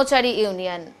কর্মচারী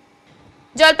ইউনিয়ন।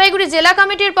 জলপাইগুড়ি জেলা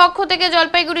কমিটির পক্ষ থেকে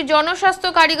জলপাইগুড়ি জনস্বাস্থ্য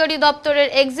কারিগরি দপ্তরের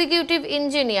এক্সিকিউটিভ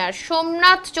ইঞ্জিনিয়ার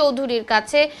সোমনাথ চৌধুরীর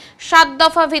কাছে 7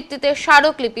 দফা ভিত্তিতে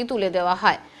স্মারকলিপি তুলে দেওয়া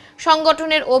হয়।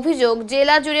 সংগঠনের অভিযোগ,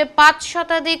 জেলা জুড়ে 5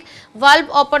 শতাধিক ভালভ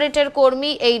অপারেটর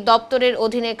কর্মী এই দপ্তরের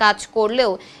অধীনে কাজ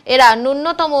করলেও এরা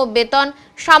ন্যূনতম বেতন,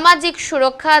 সামাজিক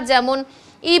সুরক্ষা যেমন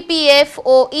ইপিএফ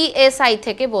ও ইএসআই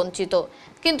থেকে বঞ্চিত।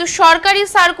 কিন্তু সরকারি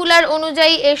সার্কুলার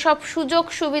অনুযায়ী এসব সুযোগ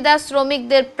সুবিধা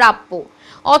শ্রমিকদের প্রাপ্য,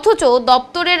 অথচ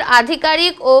দপ্তরের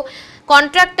আধিকারিক ও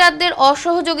কন্ট্রাক্টরদের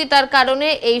অসহযোগিতার কারণে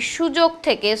এই সুযোগ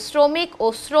থেকে শ্রমিক ও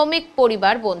শ্রমিক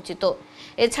পরিবার বঞ্চিত।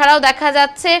 এছাড়াও দেখা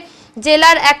যাচ্ছে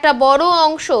জেলার একটা বড়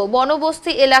অংশ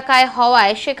বনবস্তি এলাকায়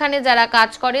হওয়ায় সেখানে যারা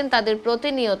কাজ করেন তাদের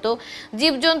প্রতিনিয়ত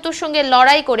জীবজন্তুর সঙ্গে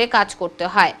লড়াই করে কাজ করতে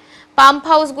হয়। পাম্প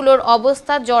হাউসগুলোর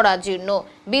অবস্থা জরাজীর্ণ,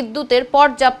 বিদ্যুতের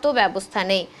পর্যাপ্ত ব্যবস্থা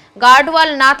নেই, গার্ডওয়াল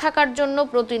না থাকার জন্য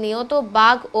প্রতিনিয়ত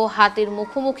বাঘ ও হাতির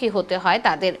মুখোমুখি হতে হয়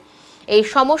তাদের। এই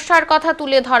সমস্যার কথা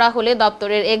তুলে ধরা হলে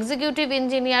দপ্তরের এক্সিকিউটিভ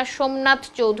ইঞ্জিনিয়ার সোমনাথ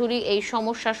চৌধুরী এই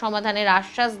সমস্যা সমাধানের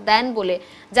আশ্বাস দেন বলে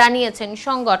জানিয়েছেন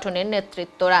সংগঠনের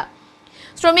নেতৃত্বরা।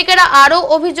 শ্রমিকেরা আরও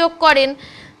অভিযোগ করেন,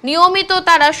 নিয়মিত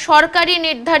তারা সরকারি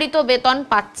নির্ধারিত বেতন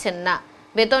পাচ্ছেন না,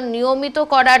 বেতন নিয়মিত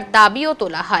করার দাবিও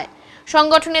তোলা হয়।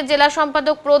 সংগঠনের জেলা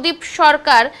সম্পাদক প্রদীপ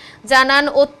সরকার জানান,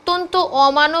 অত্যন্ত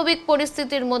অমানবিক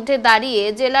পরিস্থিতির মধ্যে দাঁড়িয়ে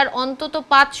জেলার অন্তত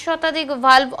 5 শতাধিক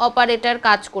ভালভ অপারেটর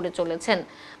কাজ করে চলেছেন।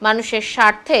 মানুষের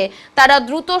স্বার্থে তারা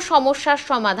দ্রুত সমস্যার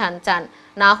সমাধান চান,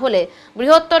 না হলে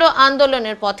বৃহত্তর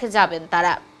আন্দোলনের পথে যাবেন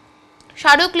তারা।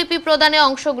 স্মারকলিপি প্রদানে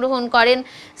অংশগ্রহণ করেন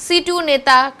সিটু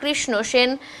নেতা কৃষ্ণ সেন,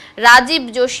 রাজীব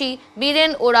যোশী,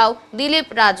 বীরেন ওরাও, দিলীপ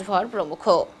রাজভর প্রমুখ।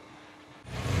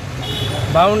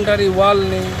 বাউন্ডারি ওয়াল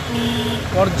নেই,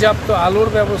 পর্যাপ্ত আলোর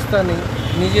ব্যবস্থা নেই,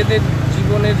 নিজেদের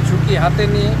জীবনের ঝুঁকি হাতে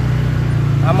নিয়ে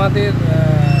আমাদের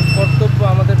কর্তব্য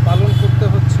আমাদের পালন করতে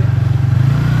হচ্ছে।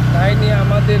 তাই নিয়ে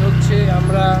আমাদের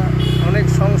আমরা অনেক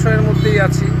সংশয়ের মধ্যেই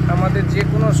আছি, আমাদের যে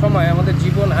কোনো সময় আমাদের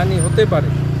জীবনহানি হতে পারে।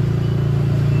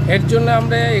 এর জন্য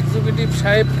আমরা এক্সিকিউটিভ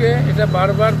সাহেবকে এটা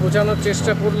বারবার বোঝানোর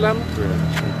চেষ্টা করলাম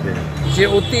যে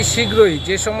অতি শীঘ্রই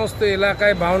যে সমস্ত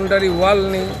এলাকায় বাউন্ডারি ওয়াল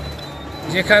নেই,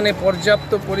 যেখানে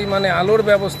পর্যাপ্ত পরিমাণে আলোর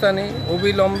ব্যবস্থা নেই,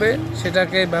 অবিলম্বে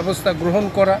সেটাকে ব্যবস্থা গ্রহণ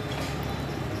করা।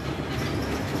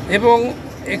 এবং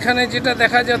এখানে যেটা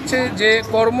দেখা যাচ্ছে যে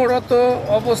কর্মরত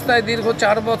অবস্থায় দীর্ঘ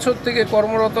 4 বছর থেকে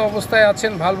কর্মরত অবস্থায়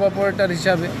আছেন ভালভ অপারেটর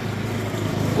হিসাবে,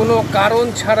 কোনো কারণ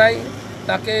ছাড়াই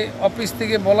তাকে অফিস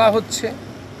থেকে বলা হচ্ছে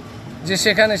যে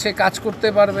সেখানে সে কাজ করতে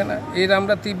পারবে না। এর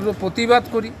আমরা তীব্র প্রতিবাদ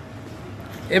করি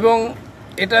এবং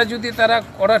এটা যদি তারা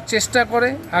করার চেষ্টা করে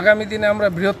আগামী দিনে আমরা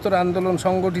বৃহত্তর আন্দোলন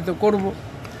সংগঠিত করব।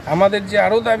 আমাদের যে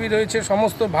আরও দাবি রয়েছে,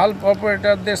 সমস্ত ভালভ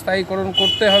অপারেটরদের স্থায়ীকরণ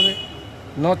করতে হবে,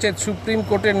 নচেত সুপ্রিম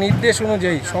কোর্টের নির্দেশ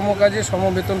অনুযায়ী সমকাজে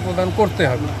সমবেতন প্রদান করতে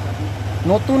হবে।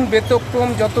 নতুন বেতনক্রম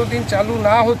যতদিন চালু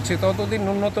না হচ্ছে ততদিন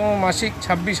ন্যূনতম মাসিক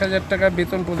 26,000 টাকা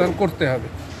বেতন প্রদান করতে হবে।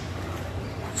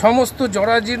 সমস্ত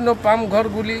জরাজীর্ণ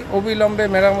পাম্পঘরগুলি অবিলম্বে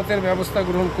মেরামতের ব্যবস্থা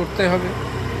গ্রহণ করতে হবে।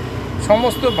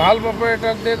 সমস্ত ভালভ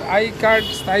অপারেটরদের আই কার্ড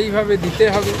স্থায়ীভাবে দিতে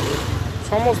হবে।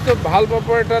 সমস্ত ভালভ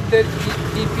অপারেটরদের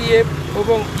ইপিএফ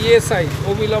এবং ইএসআই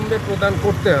অবিলম্বে প্রদান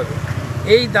করতে হবে।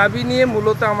 এই দাবি নিয়ে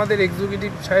মূলত আমাদের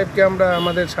এক্সিকিউটিভ সাহেবকে আমরা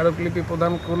আমাদের স্মারকলিপি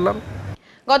প্রদান করলাম।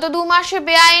 গত 2 মাসে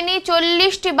বেআইনি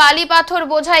 40টি বালি পাথর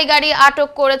বোঝাই গাড়ি আটক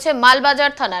করেছে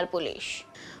মালবাজার থানার পুলিশ।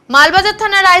 মালবাজার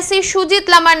থানার আইসি সুজিত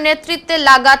লামার নেতৃত্বে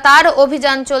লাগাতার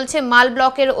অভিযান চলছে মাল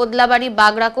ব্লকের ওদলাবাড়ি,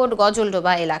 বাগড়াকোট,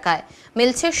 গজলডোবা এলাকায়।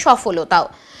 মিলছে সফলতাও।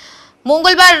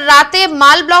 মঙ্গলবার রাতে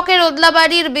মাল ব্লকের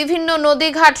ওদলাবাড়ির বিভিন্ন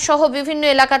নদীঘাট সহ বিভিন্ন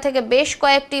এলাকা থেকে বেশ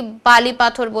কয়েকটি বালি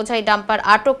পাথর বোঝাই ডাম্পার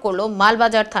আটক করলো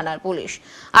মালবাজার থানার পুলিশ।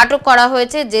 আটক করা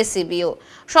হয়েছে জেসিবিও।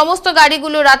 সমস্ত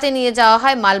গাড়িগুলো রাতে নিয়ে যাওয়া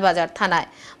হয় মালবাজার থানায়।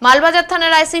 মালবাজার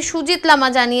থানার আইসি সুজিত লামা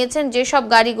জানিয়েছেন, যেসব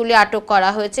গাড়িগুলি আটক করা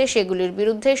হয়েছে সেগুলির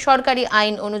বিরুদ্ধে সরকারি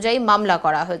আইন অনুযায়ী মামলা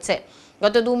করা হয়েছে।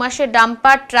 গত 2 মাসে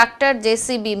ডাম্পার, ট্রাক্টর,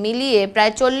 জেসিবি মিলিয়ে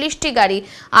প্রায় 40টি গাড়ি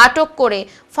আটক করে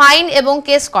ফাইন এবং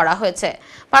কেস করা হয়েছে।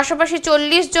 পাশাপাশি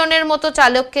 40 জনের মতো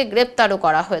চালককে গ্রেপ্তারও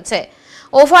করা হয়েছে।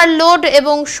 ওভারলোড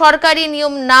এবং সরকারি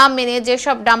নিয়ম না মেনে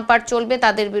যেসব ডাম্পার চলবে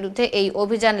তাদের বিরুদ্ধে এই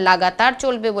অভিযান লাগাতার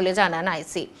চলবে বলে জানান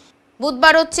আইসি।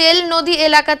 বুধবারও চেল নদী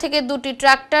এলাকা থেকে 2টি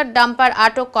ট্রাক্টর, ডাম্পার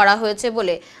আটক করা হয়েছে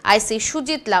বলে আইসি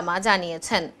সুজিত লামা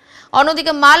জানিয়েছেন।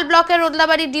 অন্যদিকে মাল ব্লকের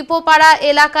ওদলাবাড়ি ডিপোপাড়া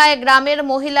এলাকায় গ্রামের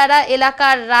মহিলারা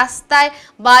এলাকার রাস্তায়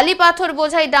বালি পাথর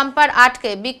বোঝাই ডাম্পার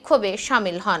আটকে বিক্ষোভে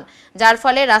সামিল হন, যার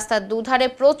ফলে রাস্তার দুধারে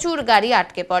প্রচুর গাড়ি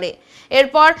আটকে পড়ে।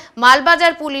 এরপর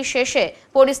মালবাজার পুলিশ এসে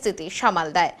পরিস্থিতি সামাল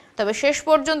দেয়। তবে শেষ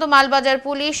পর্যন্ত মালবাজার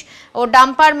পুলিশ ও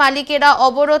ডাম্পার মালিকেরা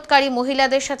অবরোধকারী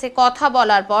মহিলাদের সাথে কথা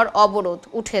বলার পর অবরোধ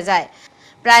উঠে যায়।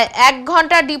 প্রায় 1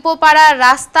 ঘন্টা ডিপোপাড়া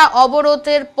রাস্তা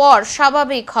অবরোধের পর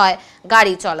স্বাভাবিক হয়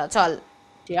গাড়ি চলাচল।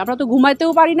 আমরা তো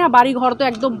ঘুমাইতেও পারি না, বাড়ি ঘর তো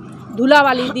একদম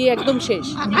ধুলাবালি দিয়ে একদম শেষ।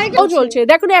 চলছে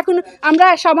দেখুন, এখন আমরা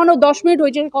সামান্য 10 মিনিট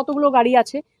হয়েছে, কতগুলো গাড়ি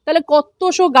আছে, তাহলে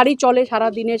কতশো গাড়ি চলে সারা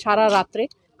দিনে, সারা রাত্রে।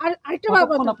 আর আরেকটা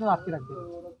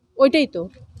ওইটাই তো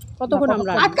কতক্ষণ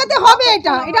আমরা আটকাতে হবে,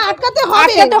 এটা আটকাতে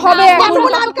হবে।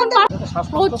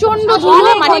 প্রচন্ড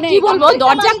ধুলো, মানে কি বলবো,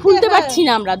 দরজা খুলতে পারছি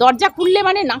না আমরা। দরজা খুললে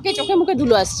মানে নাকে চোখে মুখে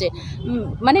ধুলো আসছে।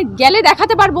 মানে গেলে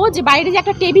দেখাতে পারবো যে বাইরে যে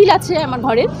একটা টেবিল আছে আমার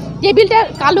ঘরের, টেবিলটা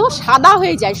কালো সাদা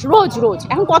হয়ে যায় রোজ রোজ।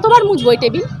 এখন কতবার মুছবো এই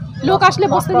টেবিল? লোক আসলে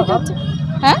বসতে দিতে হচ্ছে।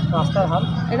 হ্যাঁ,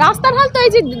 রাস্তার হাল তো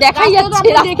এই যে দেখাই যাচ্ছে,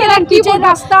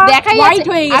 দেখাই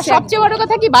যাচ্ছে। আর সবচেয়ে বড়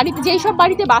কথা কি, বাড়িতে যেই সব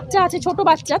বাড়িতে বাচ্চা আছে, ছোট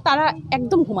বাচ্চা, তারা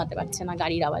একদম ঘুমাতে পারছে না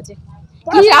গাড়ির আওয়াজে।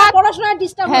 কি রাত, পড়াশোনায়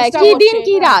ডিস্টার্ব হচ্ছে, কি দিন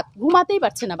কি রাত, ঘুমাতেই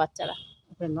পারছে না বাচ্চারা।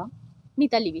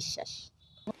 মিতালি বিশ্বাস।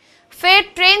 ফের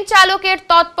ট্রেন চালকের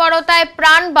তৎপরতায়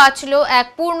প্রাণ বাঁচল এক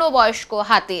পূর্ণবয়স্ক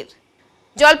হাতির।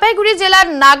 জলপাইগুড়ি জেলার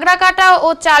নাগরাকাটা ও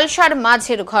চালসার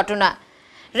মাঝের ঘটনা।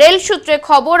 রেল সূত্রে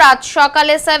খবর, আজ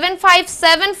সকালে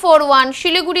 75741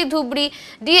 শিলিগুড়ি ধুবড়ি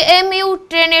ডিএমইউ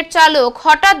ট্রেনের চালক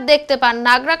হঠাৎ দেখতে পান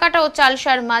নাগরাকাটা ও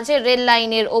চালসার মাঝে রেল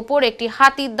লাইনের ওপর একটি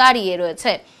হাতি দাঁড়িয়ে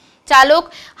রয়েছে। চালক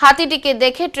হাতিটিকে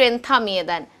দেখে ট্রেন থামিয়ে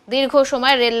দেন। দীর্ঘ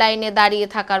সময় রেল লাইনে দাঁড়িয়ে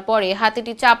থাকার পরে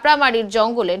হাতিটি চাপড়ামারির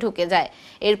জঙ্গলে ঢুকে যায়।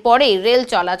 এরপরেই রেল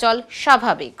চলাচল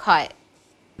স্বাভাবিক হয়।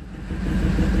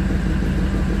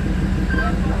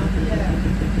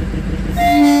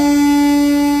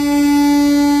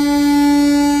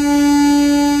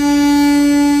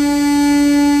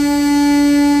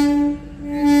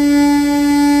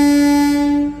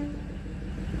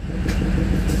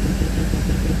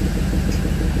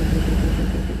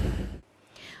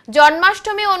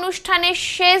 জন্মাষ্টমী অনুষ্ঠানের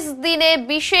শেষ দিনে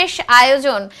বিশেষ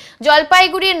আয়োজন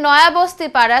জলপাইগুড়ির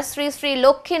নয়াবস্তিপাড়া শ্রী শ্রী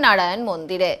লক্ষ্মীনারায়ণ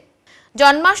মন্দিরে।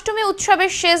 জন্মাষ্টমী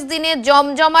উৎসবের শেষ দিনে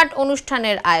জমজমাট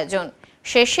অনুষ্ঠানের আয়োজন,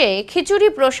 শেষে খিচুড়ি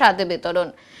প্রসাদ বিতরণ।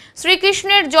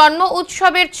 শ্রীকৃষ্ণের জন্ম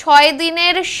উৎসবের 6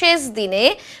 দিনের শেষ দিনে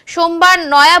সোমবার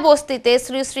নয়াবস্তিতে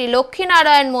শ্রী শ্রী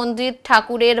লক্ষ্মীনারায়ণ মন্দির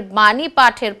ঠাকুরের বাণী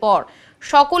পাঠের পর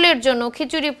সকলের জন্য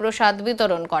খিচুড়ি প্রসাদ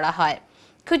বিতরণ করা হয়।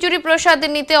 খিচুড়ি প্রসাদ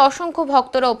নিতে অসংখ্য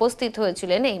ভক্তরা উপস্থিত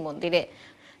হয়েছিলেন এই মন্দিরে।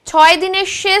 6 দিনের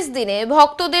শেষ দিনে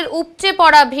ভক্তদের উপচে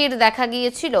পড়া ভিড় দেখা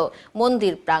গিয়েছিল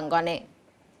মন্দির প্রাঙ্গণে।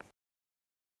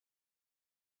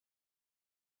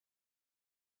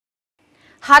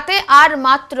 হাতে আর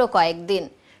মাত্র কয়েকদিন,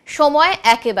 সময়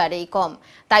একেবারেই কম,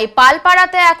 তাই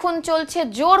পালপাড়াতে এখন চলছে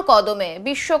জোর কদমে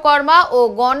বিশ্বকর্মা ও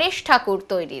গণেশ ঠাকুর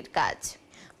তৈরির কাজ।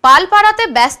 পালপাড়াতে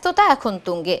ব্যস্ততা এখন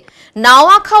তুঙ্গে,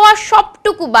 নাওয়া খাওয়া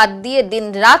সবটুকু বাদ দিয়ে দিন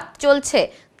রাত চলছে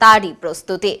তারই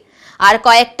প্রস্তুতি। আর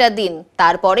কয়েকটা দিন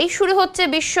তারপরেই শুরু হচ্ছে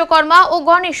বিশ্বকর্মা ও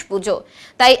গণেশ পুজো,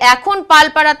 তাই এখন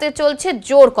পালপাড়াতে চলছে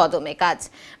জোর কদমে কাজ।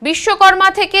 বিশ্বকর্মা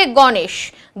থেকে গণেশ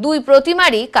 2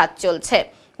 প্রতিমারই কাজ চলছে।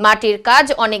 মাটির কাজ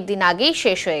অনেকদিন আগেই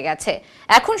শেষ হয়ে গেছে,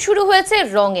 এখন শুরু হয়েছে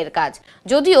রঙের কাজ।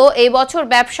 যদিও এই বছর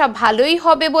ব্যবসা ভালোই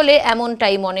হবে বলে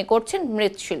এমনটাই মনে করছেন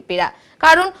মৃৎশিল্পীরা,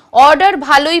 কারণ অর্ডার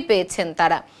ভালোই পেয়েছেন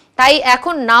তারা। তাই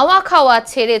এখন নাওয়া খাওয়া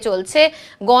ছেড়ে চলছে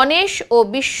গণেশ ও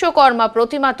বিশ্বকর্মা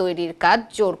প্রতিমা তৈরির কাজ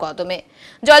জোর কদমে।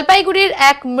 জলপাইগুড়ির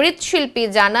এক মৃৎশিল্পী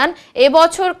জানান,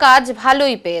 এবছর কাজ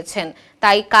ভালোই পেয়েছেন,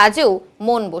 তাই কাজেও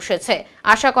মন বসেছে।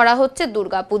 আশা করা হচ্ছে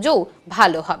দুর্গাপুজোও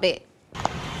ভালো হবে।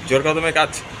 জোর কদমে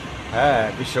কাজ, হ্যাঁ,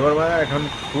 বিশ্বকর্মা এখন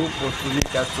খুব প্রস্তুতির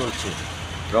কাজ চলছে,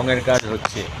 রঙের কাজ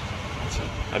হচ্ছে।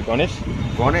 আর গণেশ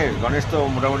গণেশ তো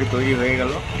মোটামুটি তৈরি হয়ে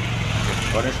গেল।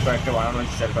 গণেশ কয়েকটা বানানো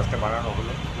হচ্ছে, 4-5টা বানানো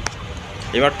হলো।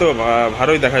 এবার তো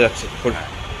ভালোই দেখা যাচ্ছে।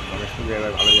 গণেশ পুজো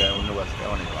এবার ভালো যায়, অন্য বাসটা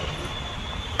অনেক ভালো।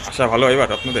 আশা ভালো এবার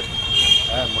আপনাদের?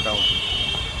 হ্যাঁ, মোটামুটি।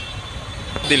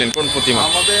 দিলেন কোন প্রতিমা?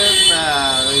 আমাদের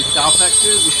ওই চা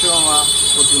ফ্যাক্টরির বিশ্বকর্মা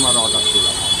প্রতিমার অর্ডার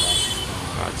দিলাম আমরা।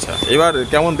 আচ্ছা, এবার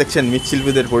কেমন দেখছেন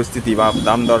মৃৎশিল্পীদের পরিস্থিতি বা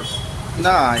দাম দর?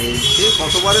 না, এই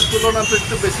গতবারের তুলনায় তো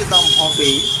একটু বেশি দাম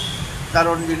হবেই,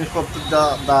 কারণ জিনিসপত্রের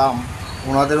দাম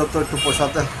ওনাদেরও তো একটু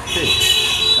পোষাতে হচ্ছে।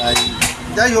 তাই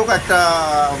যাই হোক, একটা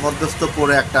মধ্যস্থ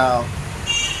করে একটা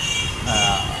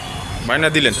বায়না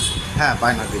দিলেন? হ্যাঁ,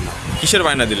 বায়না দিলাম। কিসের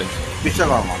বায়না দিলেন?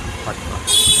 বিশ্বকর্মা।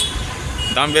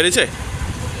 দাম বেড়েছে?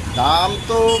 দাম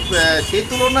তো সেই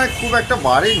তুলনায় খুব একটা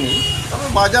বাড়েনি, তবে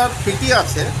বাজার ঠিকই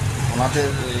আছে, ওনাদের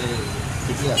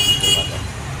ঠিকই আছে বাজার।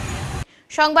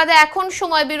 সংবাদে এখন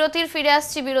সময় বিরতির, ফিরে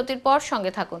আসছি বিরতির পর,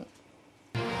 সঙ্গে থাকুন।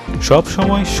 সব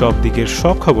সময় সব দিকের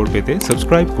সব খবর পেতে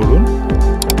সাবস্ক্রাইব করুন,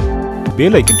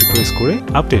 বেল আইকনটি প্রেস করে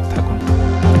আপডেট থাকুন।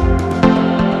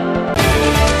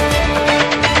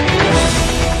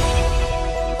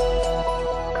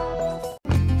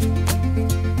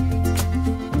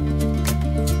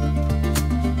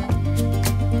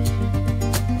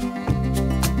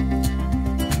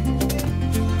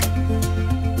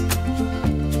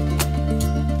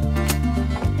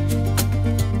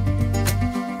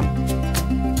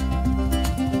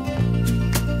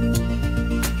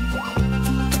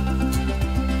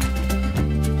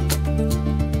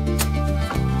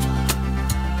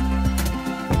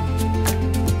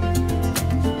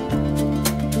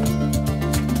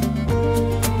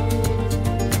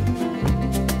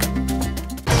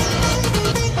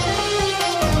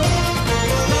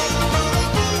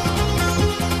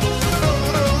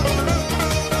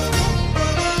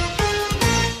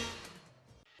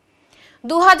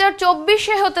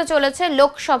 2024-এ হতে চলেছে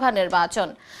লোকসভা নির্বাচন,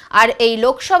 আর এই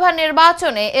লোকসভা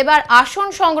নির্বাচনে এবার আসন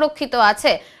সংরক্ষিত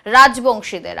আছে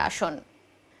রাজবংশীদের আসন।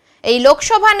 এই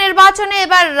লোকসভা নির্বাচনে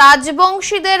এবার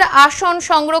রাজবংশীদের আসন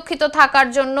সংরক্ষিত থাকার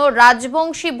জন্য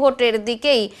রাজবংশী ভোটের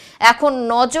দিকেই এখন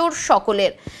নজর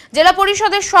সকলের। জেলা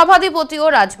পরিষদের সভাধিপতিও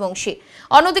রাজবংশী।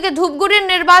 অন্যদিকে ধূপগুড়ির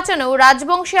নির্বাচনেও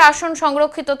রাজবংশী আসন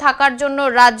সংরক্ষিত থাকার জন্য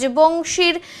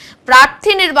রাজবংশীর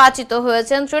প্রার্থী নির্বাচিত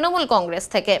হয়েছেন তৃণমূল কংগ্রেস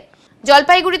থেকে।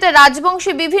 জলপাইগুড়িতে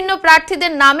রাজবংশী বিভিন্ন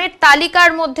প্রার্থীদের নামের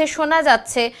তালিকার মধ্যে শোনা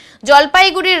যাচ্ছে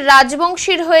জলপাইগুড়ির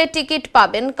রাজবংশীর হয়ে টিকিট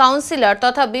পাবেন কাউন্সিলর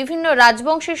তথা বিভিন্ন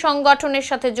রাজবংশী সংগঠনের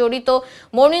সাথে জড়িত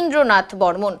মনীন্দ্রনাথ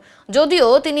বর্মন। যদিও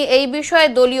তিনি এই বিষয়ে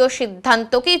দলীয়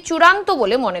সিদ্ধান্তকেই চূড়ান্ত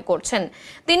বলে মনে করছেন।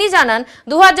 তিনি জানান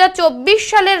 2024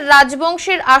 সালের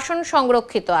রাজবংশীর আসন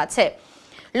সংরক্ষিত আছে।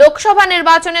 লোকসভা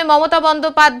নির্বাচনে মমতা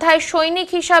বন্দ্যোপাধ্যায় সৈনিক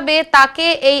হিসাবে তাকে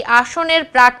এই আসনের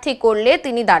প্রার্থী করলে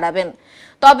তিনি দাঁড়াবেন।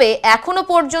 তবে এখনো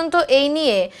পর্যন্ত এই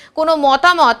নিয়ে কোনো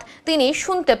মতামত তিনি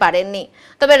শুনতে পারেননি।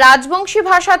 তবে রাজবংশী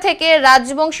ভাষা থেকে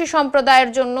রাজবংশী সম্প্রদায়ের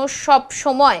জন্য সব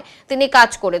সময় তিনি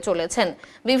কাজ করে চলেছেন,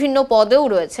 বিভিন্ন পদেও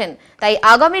রয়েছেন। তাই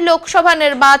আগামী লোকসভা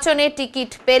নির্বাচনে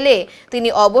টিকিট পেলে তিনি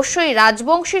অবশ্যই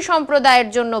রাজবংশী সম্প্রদায়ের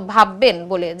জন্য ভাববেন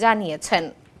বলে জানিয়েছেন।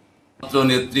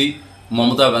 নেত্রী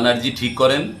মমতা ব্যানার্জি ঠিক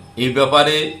করেন, এই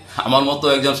ব্যাপারে আমার মতো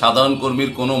একজন সাধারণ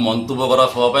কর্মীর কোনো মন্তব্য করা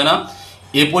সম্ভব হয় না।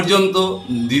 এ পর্যন্ত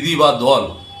দিদি বা দল,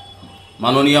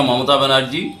 মাননীয় মমতা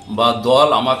ব্যানার্জি বা দল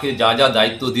আমাকে যা যা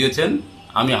দায়িত্ব দিয়েছেন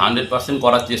আমি 100%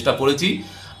 করার চেষ্টা করেছি।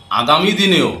 আগামী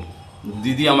দিনেও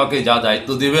দিদি আমাকে যা দায়িত্ব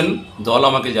দেবেন, দল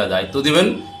আমাকে যা দায়িত্ব দেবেন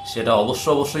সেটা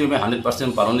অবশ্যই আমি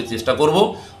 100% পালনের চেষ্টা করব।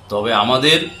 তবে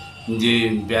আমাদের যে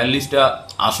 42টা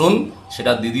আসন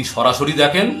সেটা দিদি সরাসরি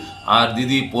দেখেন, আর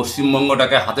দিদি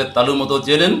পশ্চিমবঙ্গটাকে হাতের তালুর মতো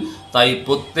চেনেন। তাই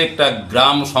প্রত্যেকটা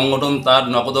গ্রাম সংগঠন তার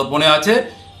নখদর্পণে আছে,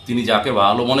 তিনি যাকে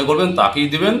ভালো মনে করবেন তাকেই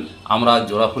দেবেন। আমরা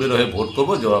জোড়াফুলের হয়ে ভোট করব,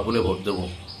 জোড়াফুলে ভোট দেবো।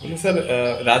 স্যার,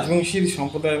 রাজবংশীর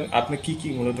সম্প্রদায় আপনি কি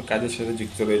মূলত কাজের সাথে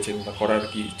যুক্ত রয়েছেন বা করার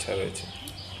কি ইচ্ছা রয়েছে?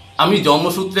 আমি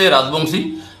জন্মসূত্রে রাজবংশী,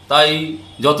 তাই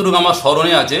যতটুকু আমার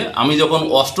স্মরণে আছে আমি যখন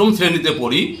 8ম শ্রেণীতে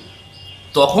পড়ি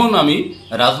তখন আমি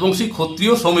রাজবংশী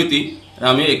ক্ষত্রিয় সমিতি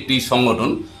নামে একটি সংগঠন,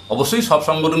 অবশ্যই সব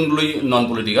সংগঠনগুলোই নন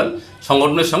পলিটিক্যাল,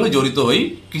 সংগঠনের সঙ্গে জড়িত হই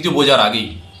কিছু বোঝার আগেই।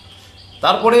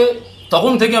 তারপরে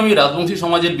তখন থেকে আমি রাজবংশী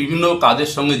সমাজের বিভিন্ন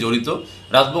কাজের সঙ্গে জড়িত।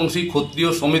 রাজবংশী ক্ষত্রিয়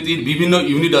সমিতির বিভিন্ন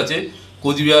ইউনিট আছে,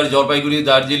 কোচবিহার, জলপাইগুড়ি,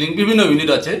 দার্জিলিং বিভিন্ন ইউনিট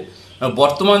আছে।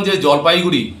 বর্তমান যে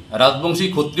জলপাইগুড়ি রাজবংশী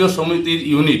ক্ষত্রিয় সমিতির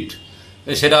ইউনিট,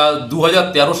 সেটা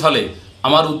 2013 সালে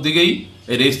আমার উদ্যোগেই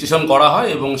রেজিস্ট্রেশন করা হয়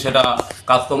এবং সেটা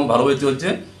কাজকর্ম ভালোভাবে চলছে।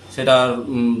 সেটার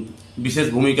বিশেষ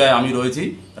ভূমিকায় আমি রয়েছি।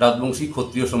 রাজবংশী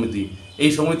ক্ষত্রিয় সমিতি,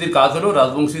 এই সমিতির কাজ হলো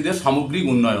রাজবংশীদের সামগ্রিক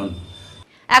উন্নয়ন।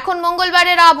 এখন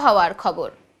মঙ্গলবারের আবহাওয়ার খবর।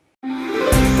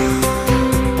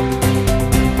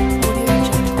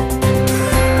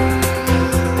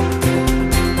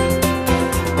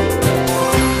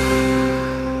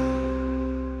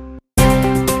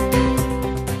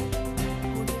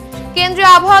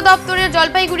 কেন্দ্রীয় আবহাওয়া দপ্তরের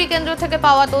জলপাইগুড়ি কেন্দ্র থেকে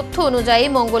পাওয়া তথ্য অনুযায়ী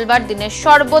মঙ্গলবার দিনের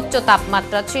সর্বোচ্চ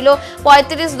তাপমাত্রা ছিল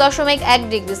 35.1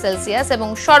 ডিগ্রি সেলসিয়াস এবং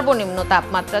সর্বনিম্ন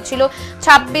তাপমাত্রা ছিল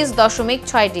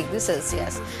 26.6 ডিগ্রি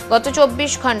সেলসিয়াস। গত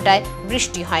 24 ঘন্টায়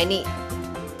বৃষ্টি হয়নি।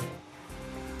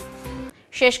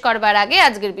 শেষ করবার আগে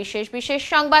আজকের বিশেষ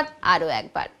সংবাদ আরো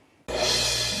একবার।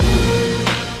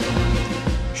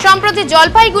 সম্প্রতি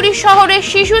জলপাইগুড়ি শহরে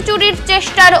শিশু চুরির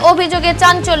চেষ্টার অভিযোগে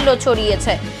চাঞ্চল্য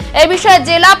ছড়িয়েছে। এ বিষয়ে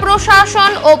জেলা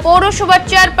প্রশাসন ও পৌরসভার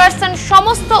চেয়ারপারসন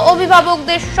সমস্ত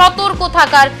অভিভাবকদের সতর্ক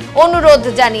থাকার অনুরোধ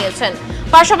জানিয়েছেন।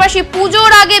 পাশাপাশি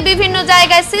পুজোর আগে বিভিন্ন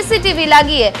জায়গায় সিসিটিভি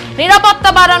লাগিয়ে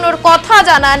নিরাপত্তা বাড়ানোর কথা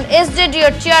জানান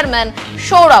এসজেডিওর চেয়ারম্যান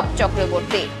সৌরভ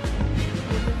চক্রবর্তী।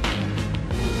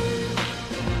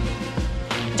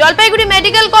 জলপাইগুড়ি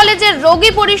মেডিকেল কলেজের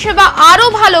রোগী পরিষেবা আরো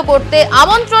ভালো করতে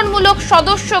আমন্ত্রণমূলক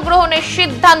সদস্য গ্রহণের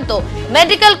সিদ্ধান্ত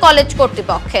মেডিকেল কলেজ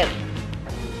কর্তৃপক্ষের।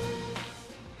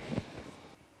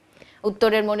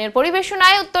 উত্তরের মনের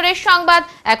পরিবেশনায় উত্তরের সংবাদ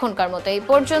এখনকার মতো এই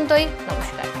পর্যন্তই।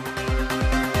 নমস্কার।